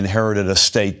 We inherited a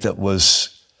state that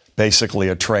was basically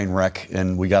a train wreck,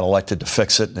 and we got elected to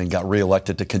fix it and got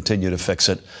reelected to continue to fix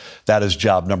it. That is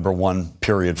job number one,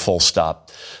 period, full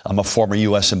stop. I'm a former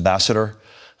U.S. ambassador,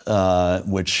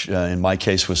 which in my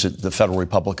case was the Federal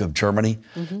Republic of Germany.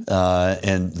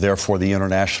 And therefore the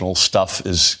international stuff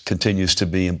continues to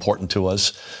be important to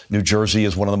us. New Jersey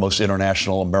is one of the most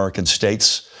international American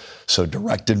states. So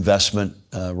direct investment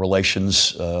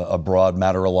relations abroad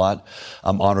matter a lot.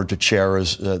 I'm honored to chair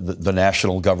as the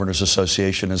National Governors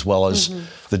Association as well as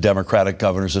the Democratic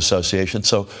Governors Association.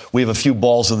 So we have a few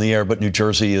balls in the air, but New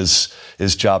Jersey is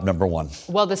job number one.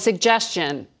 Well, the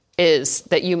suggestion is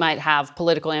that you might have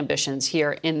political ambitions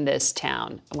here in this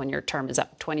town when your term is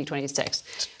up,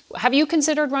 2026. Have you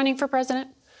considered running for president?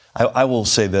 I will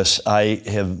say this. I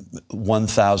have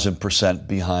 1,000%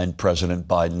 behind President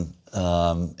Biden.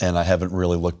 And I haven't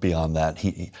really looked beyond that.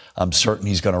 I'm certain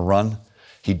he's going to run.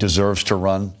 He deserves to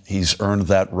run. He's earned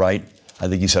that right. I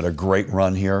think he's had a great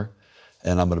run here,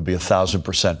 and I'm going to be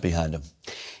 1,000% behind him.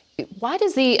 Why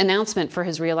does the announcement for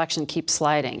his reelection keep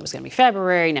sliding? It was going to be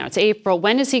February, now it's April.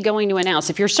 When is he going to announce?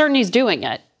 If you're certain he's doing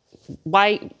it,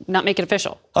 why not make it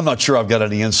official? I'm not sure I've got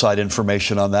any inside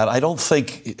information on that. I don't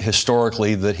think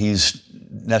historically that he's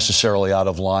necessarily out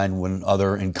of line when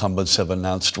other incumbents have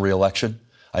announced reelection.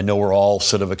 I know we're all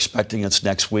sort of expecting it's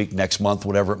next week, next month,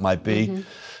 whatever it might be.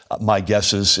 My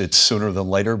guess is it's sooner than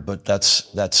later, but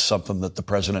that's something that the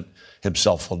president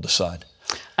himself will decide.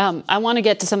 I want to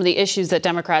get to some of the issues that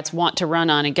Democrats want to run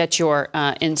on and get your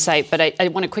insight, but I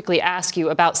want to quickly ask you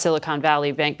about Silicon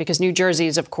Valley Bank, because New Jersey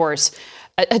is, of course,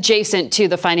 adjacent to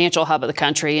the financial hub of the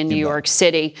country in New York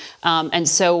City. And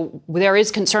so there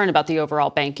is concern about the overall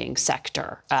banking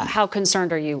sector. How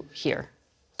concerned are you here?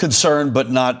 Concerned,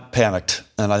 but not panicked.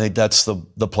 And I think that's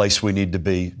the place we need to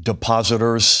be.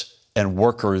 Depositors and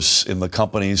workers in the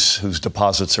companies whose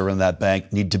deposits are in that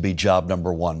bank need to be job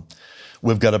number one.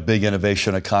 We've got a big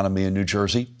innovation economy in New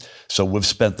Jersey. So we've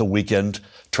spent the weekend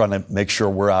trying to make sure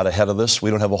we're out ahead of this.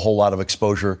 We don't have a whole lot of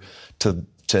exposure to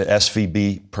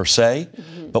SVB per se,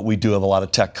 but we do have a lot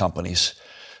of tech companies.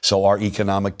 So our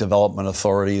Economic Development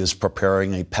Authority is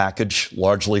preparing a package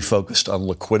largely focused on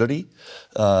liquidity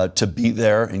to be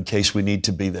there in case we need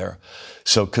to be there.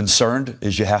 So concerned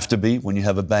as you have to be when you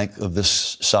have a bank of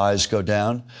this size go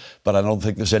down, but I don't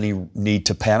think there's any need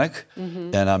to panic.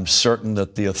 And I'm certain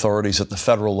that the authorities at the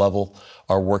federal level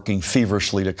are working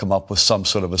feverishly to come up with some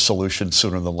sort of a solution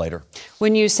sooner than later.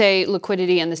 When you say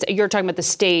liquidity and you're talking about the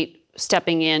state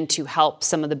stepping in to help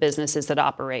some of the businesses that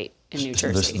operate in New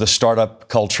Jersey. The startup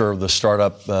culture, the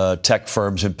startup tech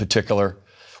firms in particular,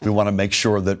 we want to make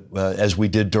sure that, as we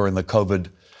did during the COVID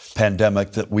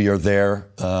pandemic, that we are there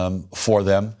for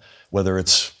them, whether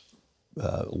it's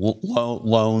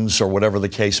loans or whatever the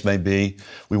case may be.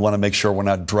 We want to make sure we're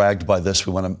not dragged by this.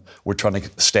 We're trying to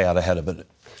stay out ahead of it.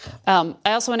 I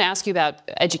also want to ask you about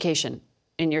education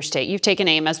in your state. You've taken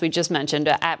aim, as we just mentioned,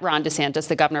 at Ron DeSantis,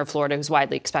 the governor of Florida, who's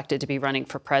widely expected to be running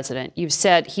for president. You've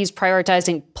said he's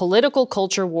prioritizing political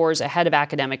culture wars ahead of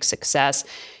academic success.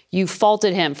 You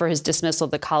faulted him for his dismissal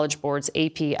of the College Board's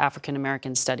AP African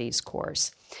American Studies course.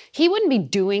 He wouldn't be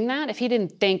doing that if he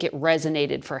didn't think it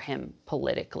resonated for him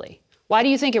politically. Why do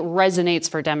you think it resonates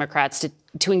for Democrats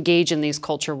to engage in these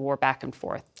culture war back and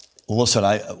forth? Listen,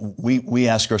 we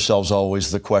ask ourselves always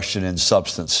the question in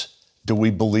substance. Do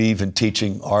we believe in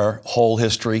teaching our whole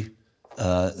history,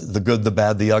 the good, the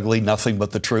bad, the ugly, nothing but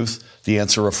the truth? The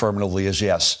answer affirmatively is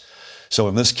yes. So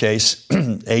in this case,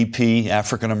 AP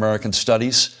African American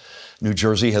Studies, New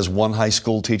Jersey has 1 high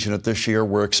school teaching it this year.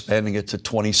 We're expanding it to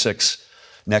 26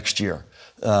 next year.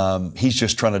 He's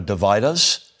just trying to divide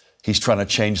us. He's trying to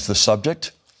change the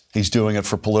subject. He's doing it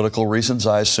for political reasons,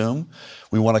 I assume.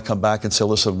 We want to come back and say,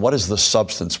 listen, what is the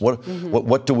substance?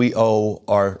 What do we owe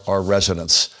our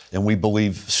residents? And we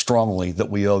believe strongly that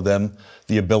we owe them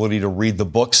the ability to read the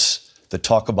books that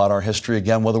talk about our history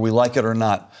again, whether we like it or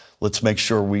not. Let's make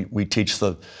sure we teach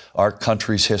our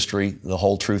country's history, the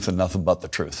whole truth and nothing but the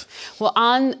truth. Well,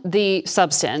 on the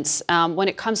substance, when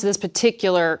it comes to this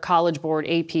particular College Board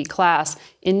AP class,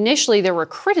 initially there were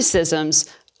criticisms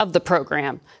of the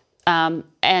program.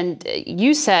 And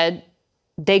you said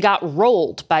they got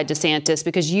rolled by DeSantis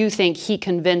because you think he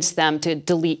convinced them to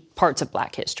delete parts of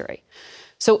Black history.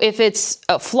 So if it's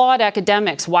flawed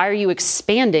academics, why are you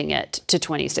expanding it to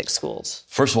 26 schools?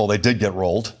 First of all, they did get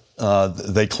rolled.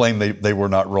 They claim they were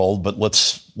not rolled, but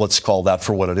let's call that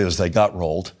for what it is. They got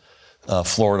rolled.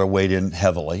 Florida weighed in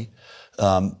heavily.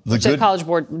 The College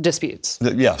Board disputes.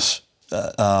 Yes.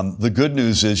 The good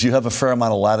news is you have a fair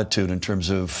amount of latitude in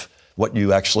terms of what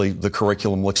the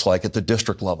curriculum looks like at the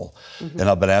district level. Mm-hmm. And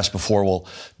I've been asked before, well,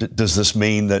 does this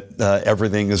mean that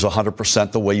everything is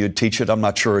 100% the way you'd teach it? I'm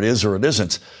not sure it is or it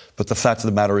isn't. But the fact of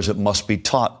the matter is it must be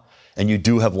taught. And you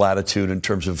do have latitude in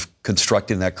terms of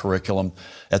constructing that curriculum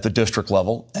at the district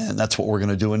level. And that's what we're going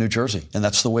to do in New Jersey. And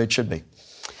that's the way it should be.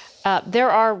 There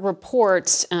are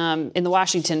reports in the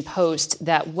Washington Post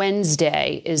that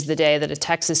Wednesday is the day that a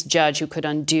Texas judge who could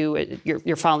undo,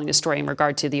 you're following the story in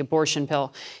regard to the abortion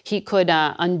pill, he could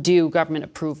undo government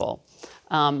approval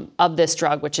of this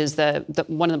drug, which is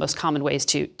one of the most common ways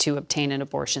to obtain an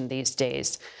abortion these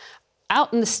days.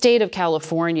 Out in the state of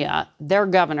California, their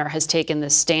governor has taken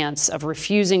this stance of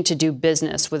refusing to do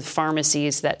business with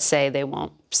pharmacies that say they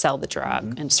won't sell the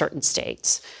drug in certain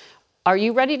states. Are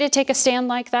you ready to take a stand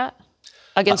like that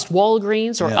against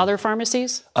Walgreens or other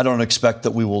pharmacies? I don't expect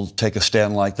that we will take a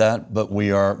stand like that, but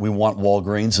we want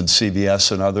Walgreens and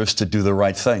CVS and others to do the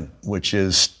right thing, which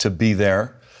is to be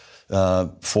there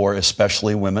for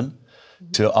especially women,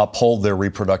 to uphold their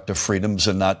reproductive freedoms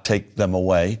and not take them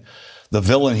away. The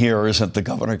villain here isn't the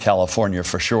governor of California,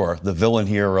 for sure. The villain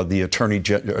here are the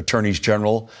attorneys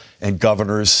general and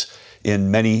governors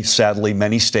in many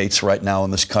states right now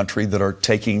in this country that are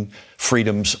taking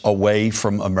freedoms away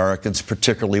from Americans,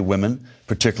 particularly women,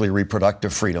 particularly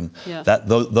reproductive freedom. Yeah.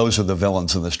 Those are the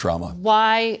villains in this drama.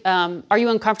 Why are you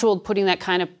uncomfortable with putting that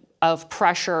kind of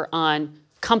pressure on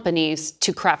companies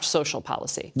to craft social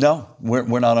policy? No,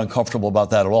 we're not uncomfortable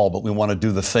about that at all, but we want to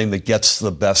do the thing that gets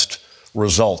the best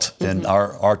result. Mm-hmm. And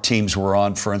our teams were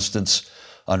on, for instance,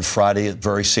 on Friday at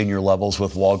very senior levels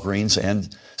with Walgreens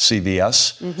and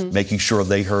CVS, making sure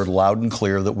they heard loud and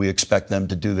clear that we expect them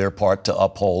to do their part to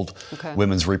uphold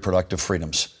women's reproductive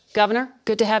freedoms. Governor,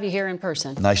 good to have you here in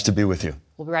person. Nice to be with you.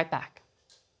 We'll be right back.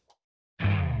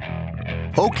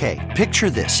 Okay, picture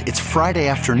this. It's Friday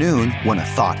afternoon when a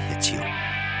thought hits you.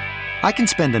 I can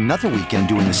spend another weekend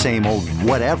doing the same old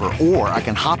whatever, or I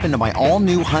can hop into my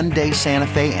all-new Hyundai Santa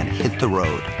Fe and hit the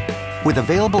road. With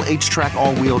available H-Track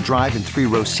all-wheel drive and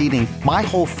 3-row seating, my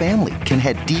whole family can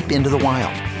head deep into the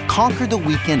wild. Conquer the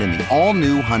weekend in the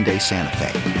all-new Hyundai Santa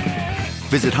Fe.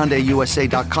 Visit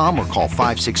HyundaiUSA.com or call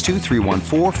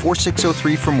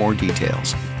 562-314-4603 for more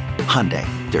details. Hyundai,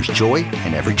 there's joy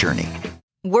in every journey.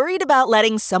 Worried about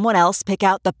letting someone else pick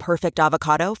out the perfect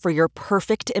avocado for your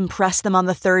perfect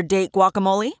impress-them-on-the-third-date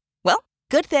guacamole? Well,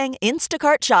 good thing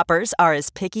Instacart shoppers are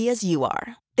as picky as you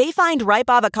are. They find ripe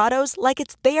avocados like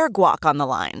it's their guac on the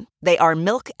line. They are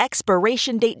milk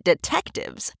expiration date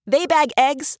detectives. They bag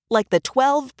eggs like the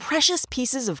 12 precious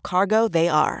pieces of cargo they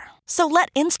are. So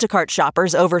let Instacart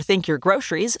shoppers overthink your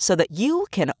groceries so that you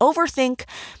can overthink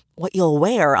what you'll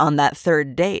wear on that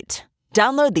third date.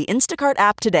 Download the Instacart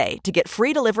app today to get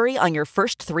free delivery on your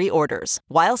first 3 orders,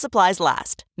 while supplies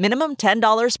last. Minimum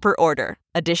 $10 per order.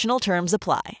 Additional terms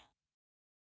apply.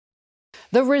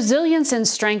 The resilience and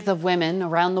strength of women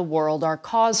around the world are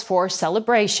cause for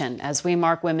celebration as we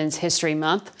mark Women's History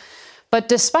Month. But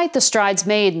despite the strides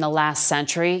made in the last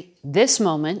century, this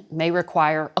moment may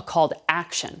require a call to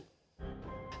action.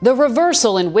 The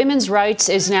reversal in women's rights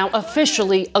is now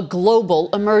officially a global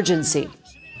emergency.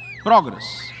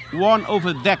 Progress, won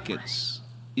over decades,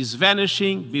 is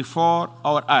vanishing before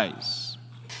our eyes.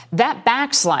 That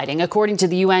backsliding, according to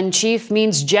the UN chief,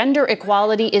 means gender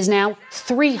equality is now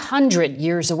 300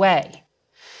 years away.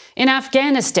 In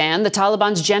Afghanistan, the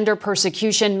Taliban's gender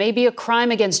persecution may be a crime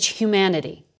against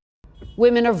humanity.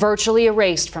 Women are virtually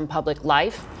erased from public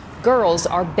life. Girls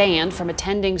are banned from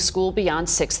attending school beyond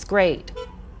 6th grade.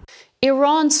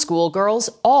 Iran schoolgirls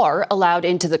are allowed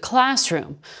into the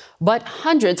classroom, but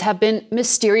hundreds have been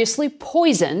mysteriously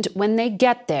poisoned when they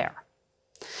get there.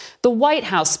 The White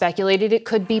House speculated it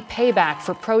could be payback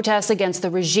for protests against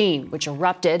the regime, which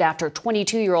erupted after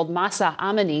 22-year-old Mahsa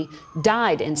Amini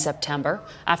died in September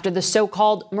after the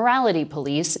so-called morality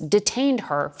police detained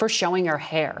her for showing her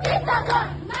hair.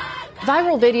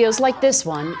 Viral videos like this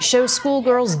one show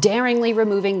schoolgirls daringly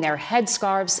removing their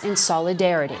headscarves in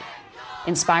solidarity,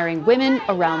 inspiring women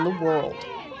around the world.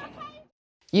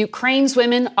 Ukraine's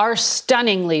women are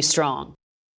stunningly strong,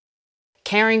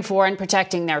 caring for and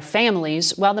protecting their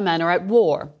families while the men are at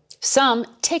war, some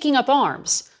taking up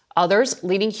arms, others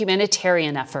leading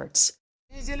humanitarian efforts.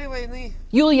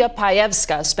 Yulia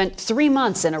Paevska spent 3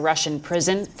 months in a Russian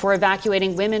prison for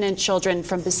evacuating women and children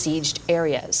from besieged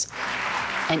areas.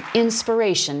 An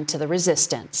inspiration to the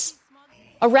resistance.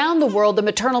 Around the world, the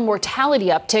maternal mortality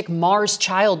uptick mars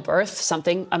childbirth,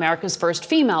 something America's first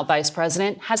female vice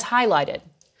president has highlighted.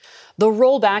 The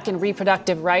rollback in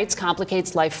reproductive rights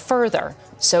complicates life further.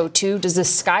 So too does the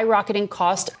skyrocketing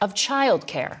cost of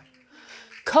childcare.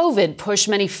 COVID pushed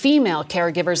many female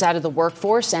caregivers out of the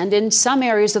workforce and in some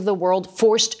areas of the world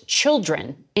forced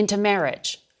children into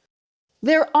marriage.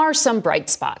 There are some bright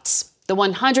spots. The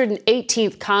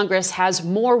 118th Congress has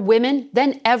more women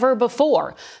than ever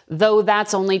before, though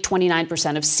that's only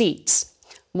 29% of seats.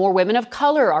 More women of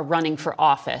color are running for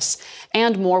office,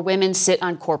 and more women sit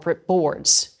on corporate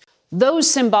boards.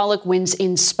 Those symbolic wins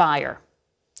inspire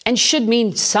and should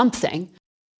mean something.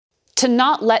 To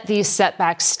not let these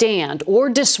setbacks stand or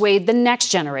dissuade the next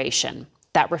generation,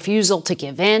 that refusal to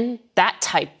give in, that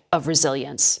type of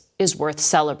resilience is worth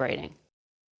celebrating.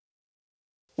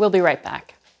 We'll be right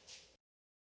back.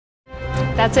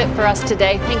 That's it for us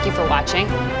today. Thank you for watching.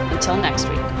 Until next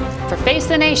week. For Face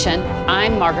the Nation,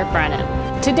 I'm Margaret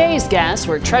Brennan. Today's guests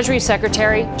were Treasury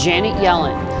Secretary Janet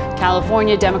Yellen,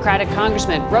 California Democratic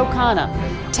Congressman Ro Khanna,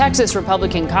 Texas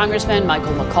Republican Congressman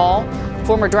Michael McCaul,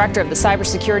 former Director of the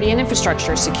Cybersecurity and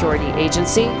Infrastructure Security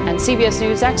Agency and CBS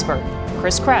News expert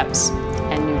Chris Krebs,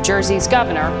 and New Jersey's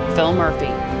Governor Phil Murphy.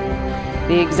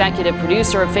 The executive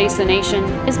producer of Face the Nation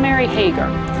is Mary Hager.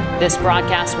 This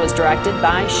broadcast was directed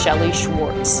by Shelley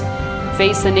Schwartz.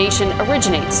 Face the Nation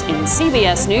originates in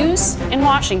CBS News in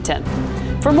Washington.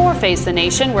 For more Face the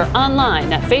Nation, we're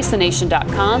online at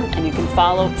facethenation.com, and you can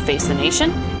follow Face the Nation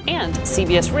and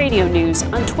CBS Radio News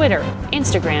on Twitter,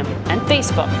 Instagram, and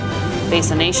Facebook. Face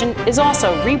the Nation is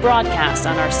also rebroadcast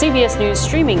on our CBS News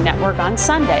streaming network on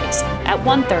Sundays at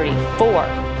 1:30,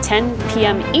 4, 10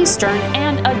 p.m. Eastern,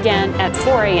 and again at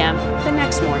 4 a.m. the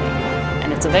next morning.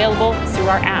 And it's available through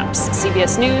our apps,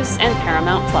 CBS News and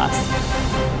Paramount Plus.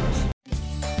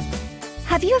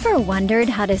 Have you ever wondered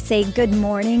how to say good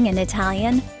morning in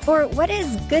Italian? Or what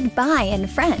is goodbye in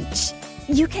French?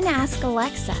 You can ask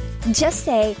Alexa. Just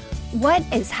say, what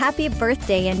is happy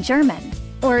birthday in German?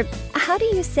 Or how do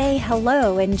you say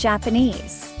hello in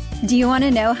Japanese? Do you want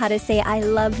to know how to say I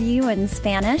love you in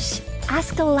Spanish?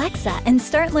 Ask Alexa and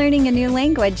start learning a new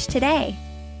language today.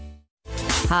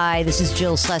 Hi, this is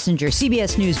Jill Schlesinger,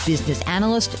 CBS News business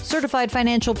analyst, certified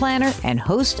financial planner, and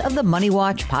host of the Money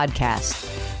Watch podcast.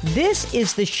 This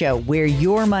is the show where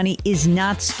your money is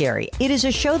not scary. It is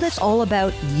a show that's all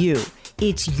about you.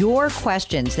 It's your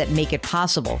questions that make it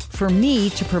possible for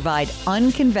me to provide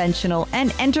unconventional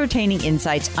and entertaining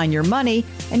insights on your money,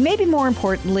 and maybe more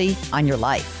importantly, on your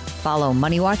life. Follow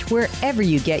Money Watch wherever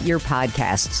you get your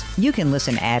podcasts. You can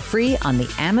listen ad-free on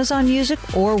the Amazon Music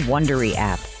or Wondery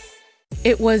app.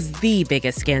 It was the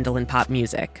biggest scandal in pop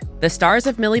music. The stars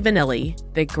of Milli Vanilli,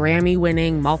 the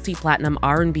Grammy-winning multi-platinum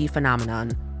R&B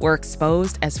phenomenon, were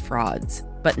exposed as frauds.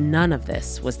 But none of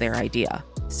this was their idea.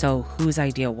 So whose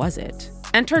idea was it?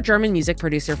 Enter German music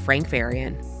producer Frank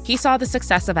Farian. He saw the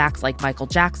success of acts like Michael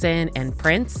Jackson and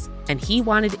Prince, and he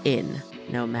wanted in,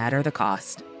 no matter the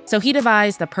cost. So he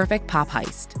devised the perfect pop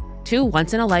heist. Two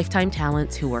once-in-a-lifetime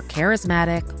talents who were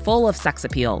charismatic, full of sex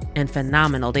appeal, and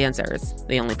phenomenal dancers.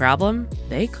 The only problem?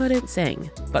 They couldn't sing.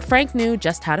 But Frank knew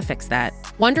just how to fix that.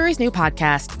 Wondery's new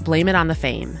podcast, Blame It on the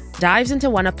Fame, dives into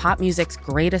one of pop music's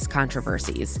greatest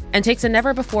controversies and takes a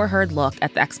never-before-heard look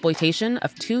at the exploitation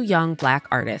of two young Black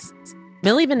artists.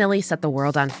 Milli Vanilli set the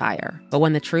world on fire, but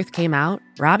when the truth came out,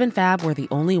 Rob and Fab were the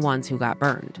only ones who got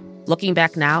burned. Looking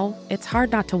back now, it's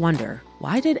hard not to wonder,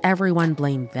 why did everyone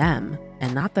blame them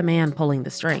and not the man pulling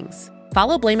the strings?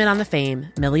 Follow Blame It on the Fame,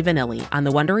 Milli Vanilli, on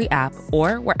the Wondery app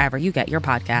or wherever you get your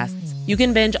podcasts. You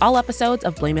can binge all episodes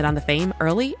of Blame It on the Fame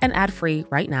early and ad-free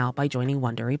right now by joining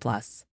Wondery Plus.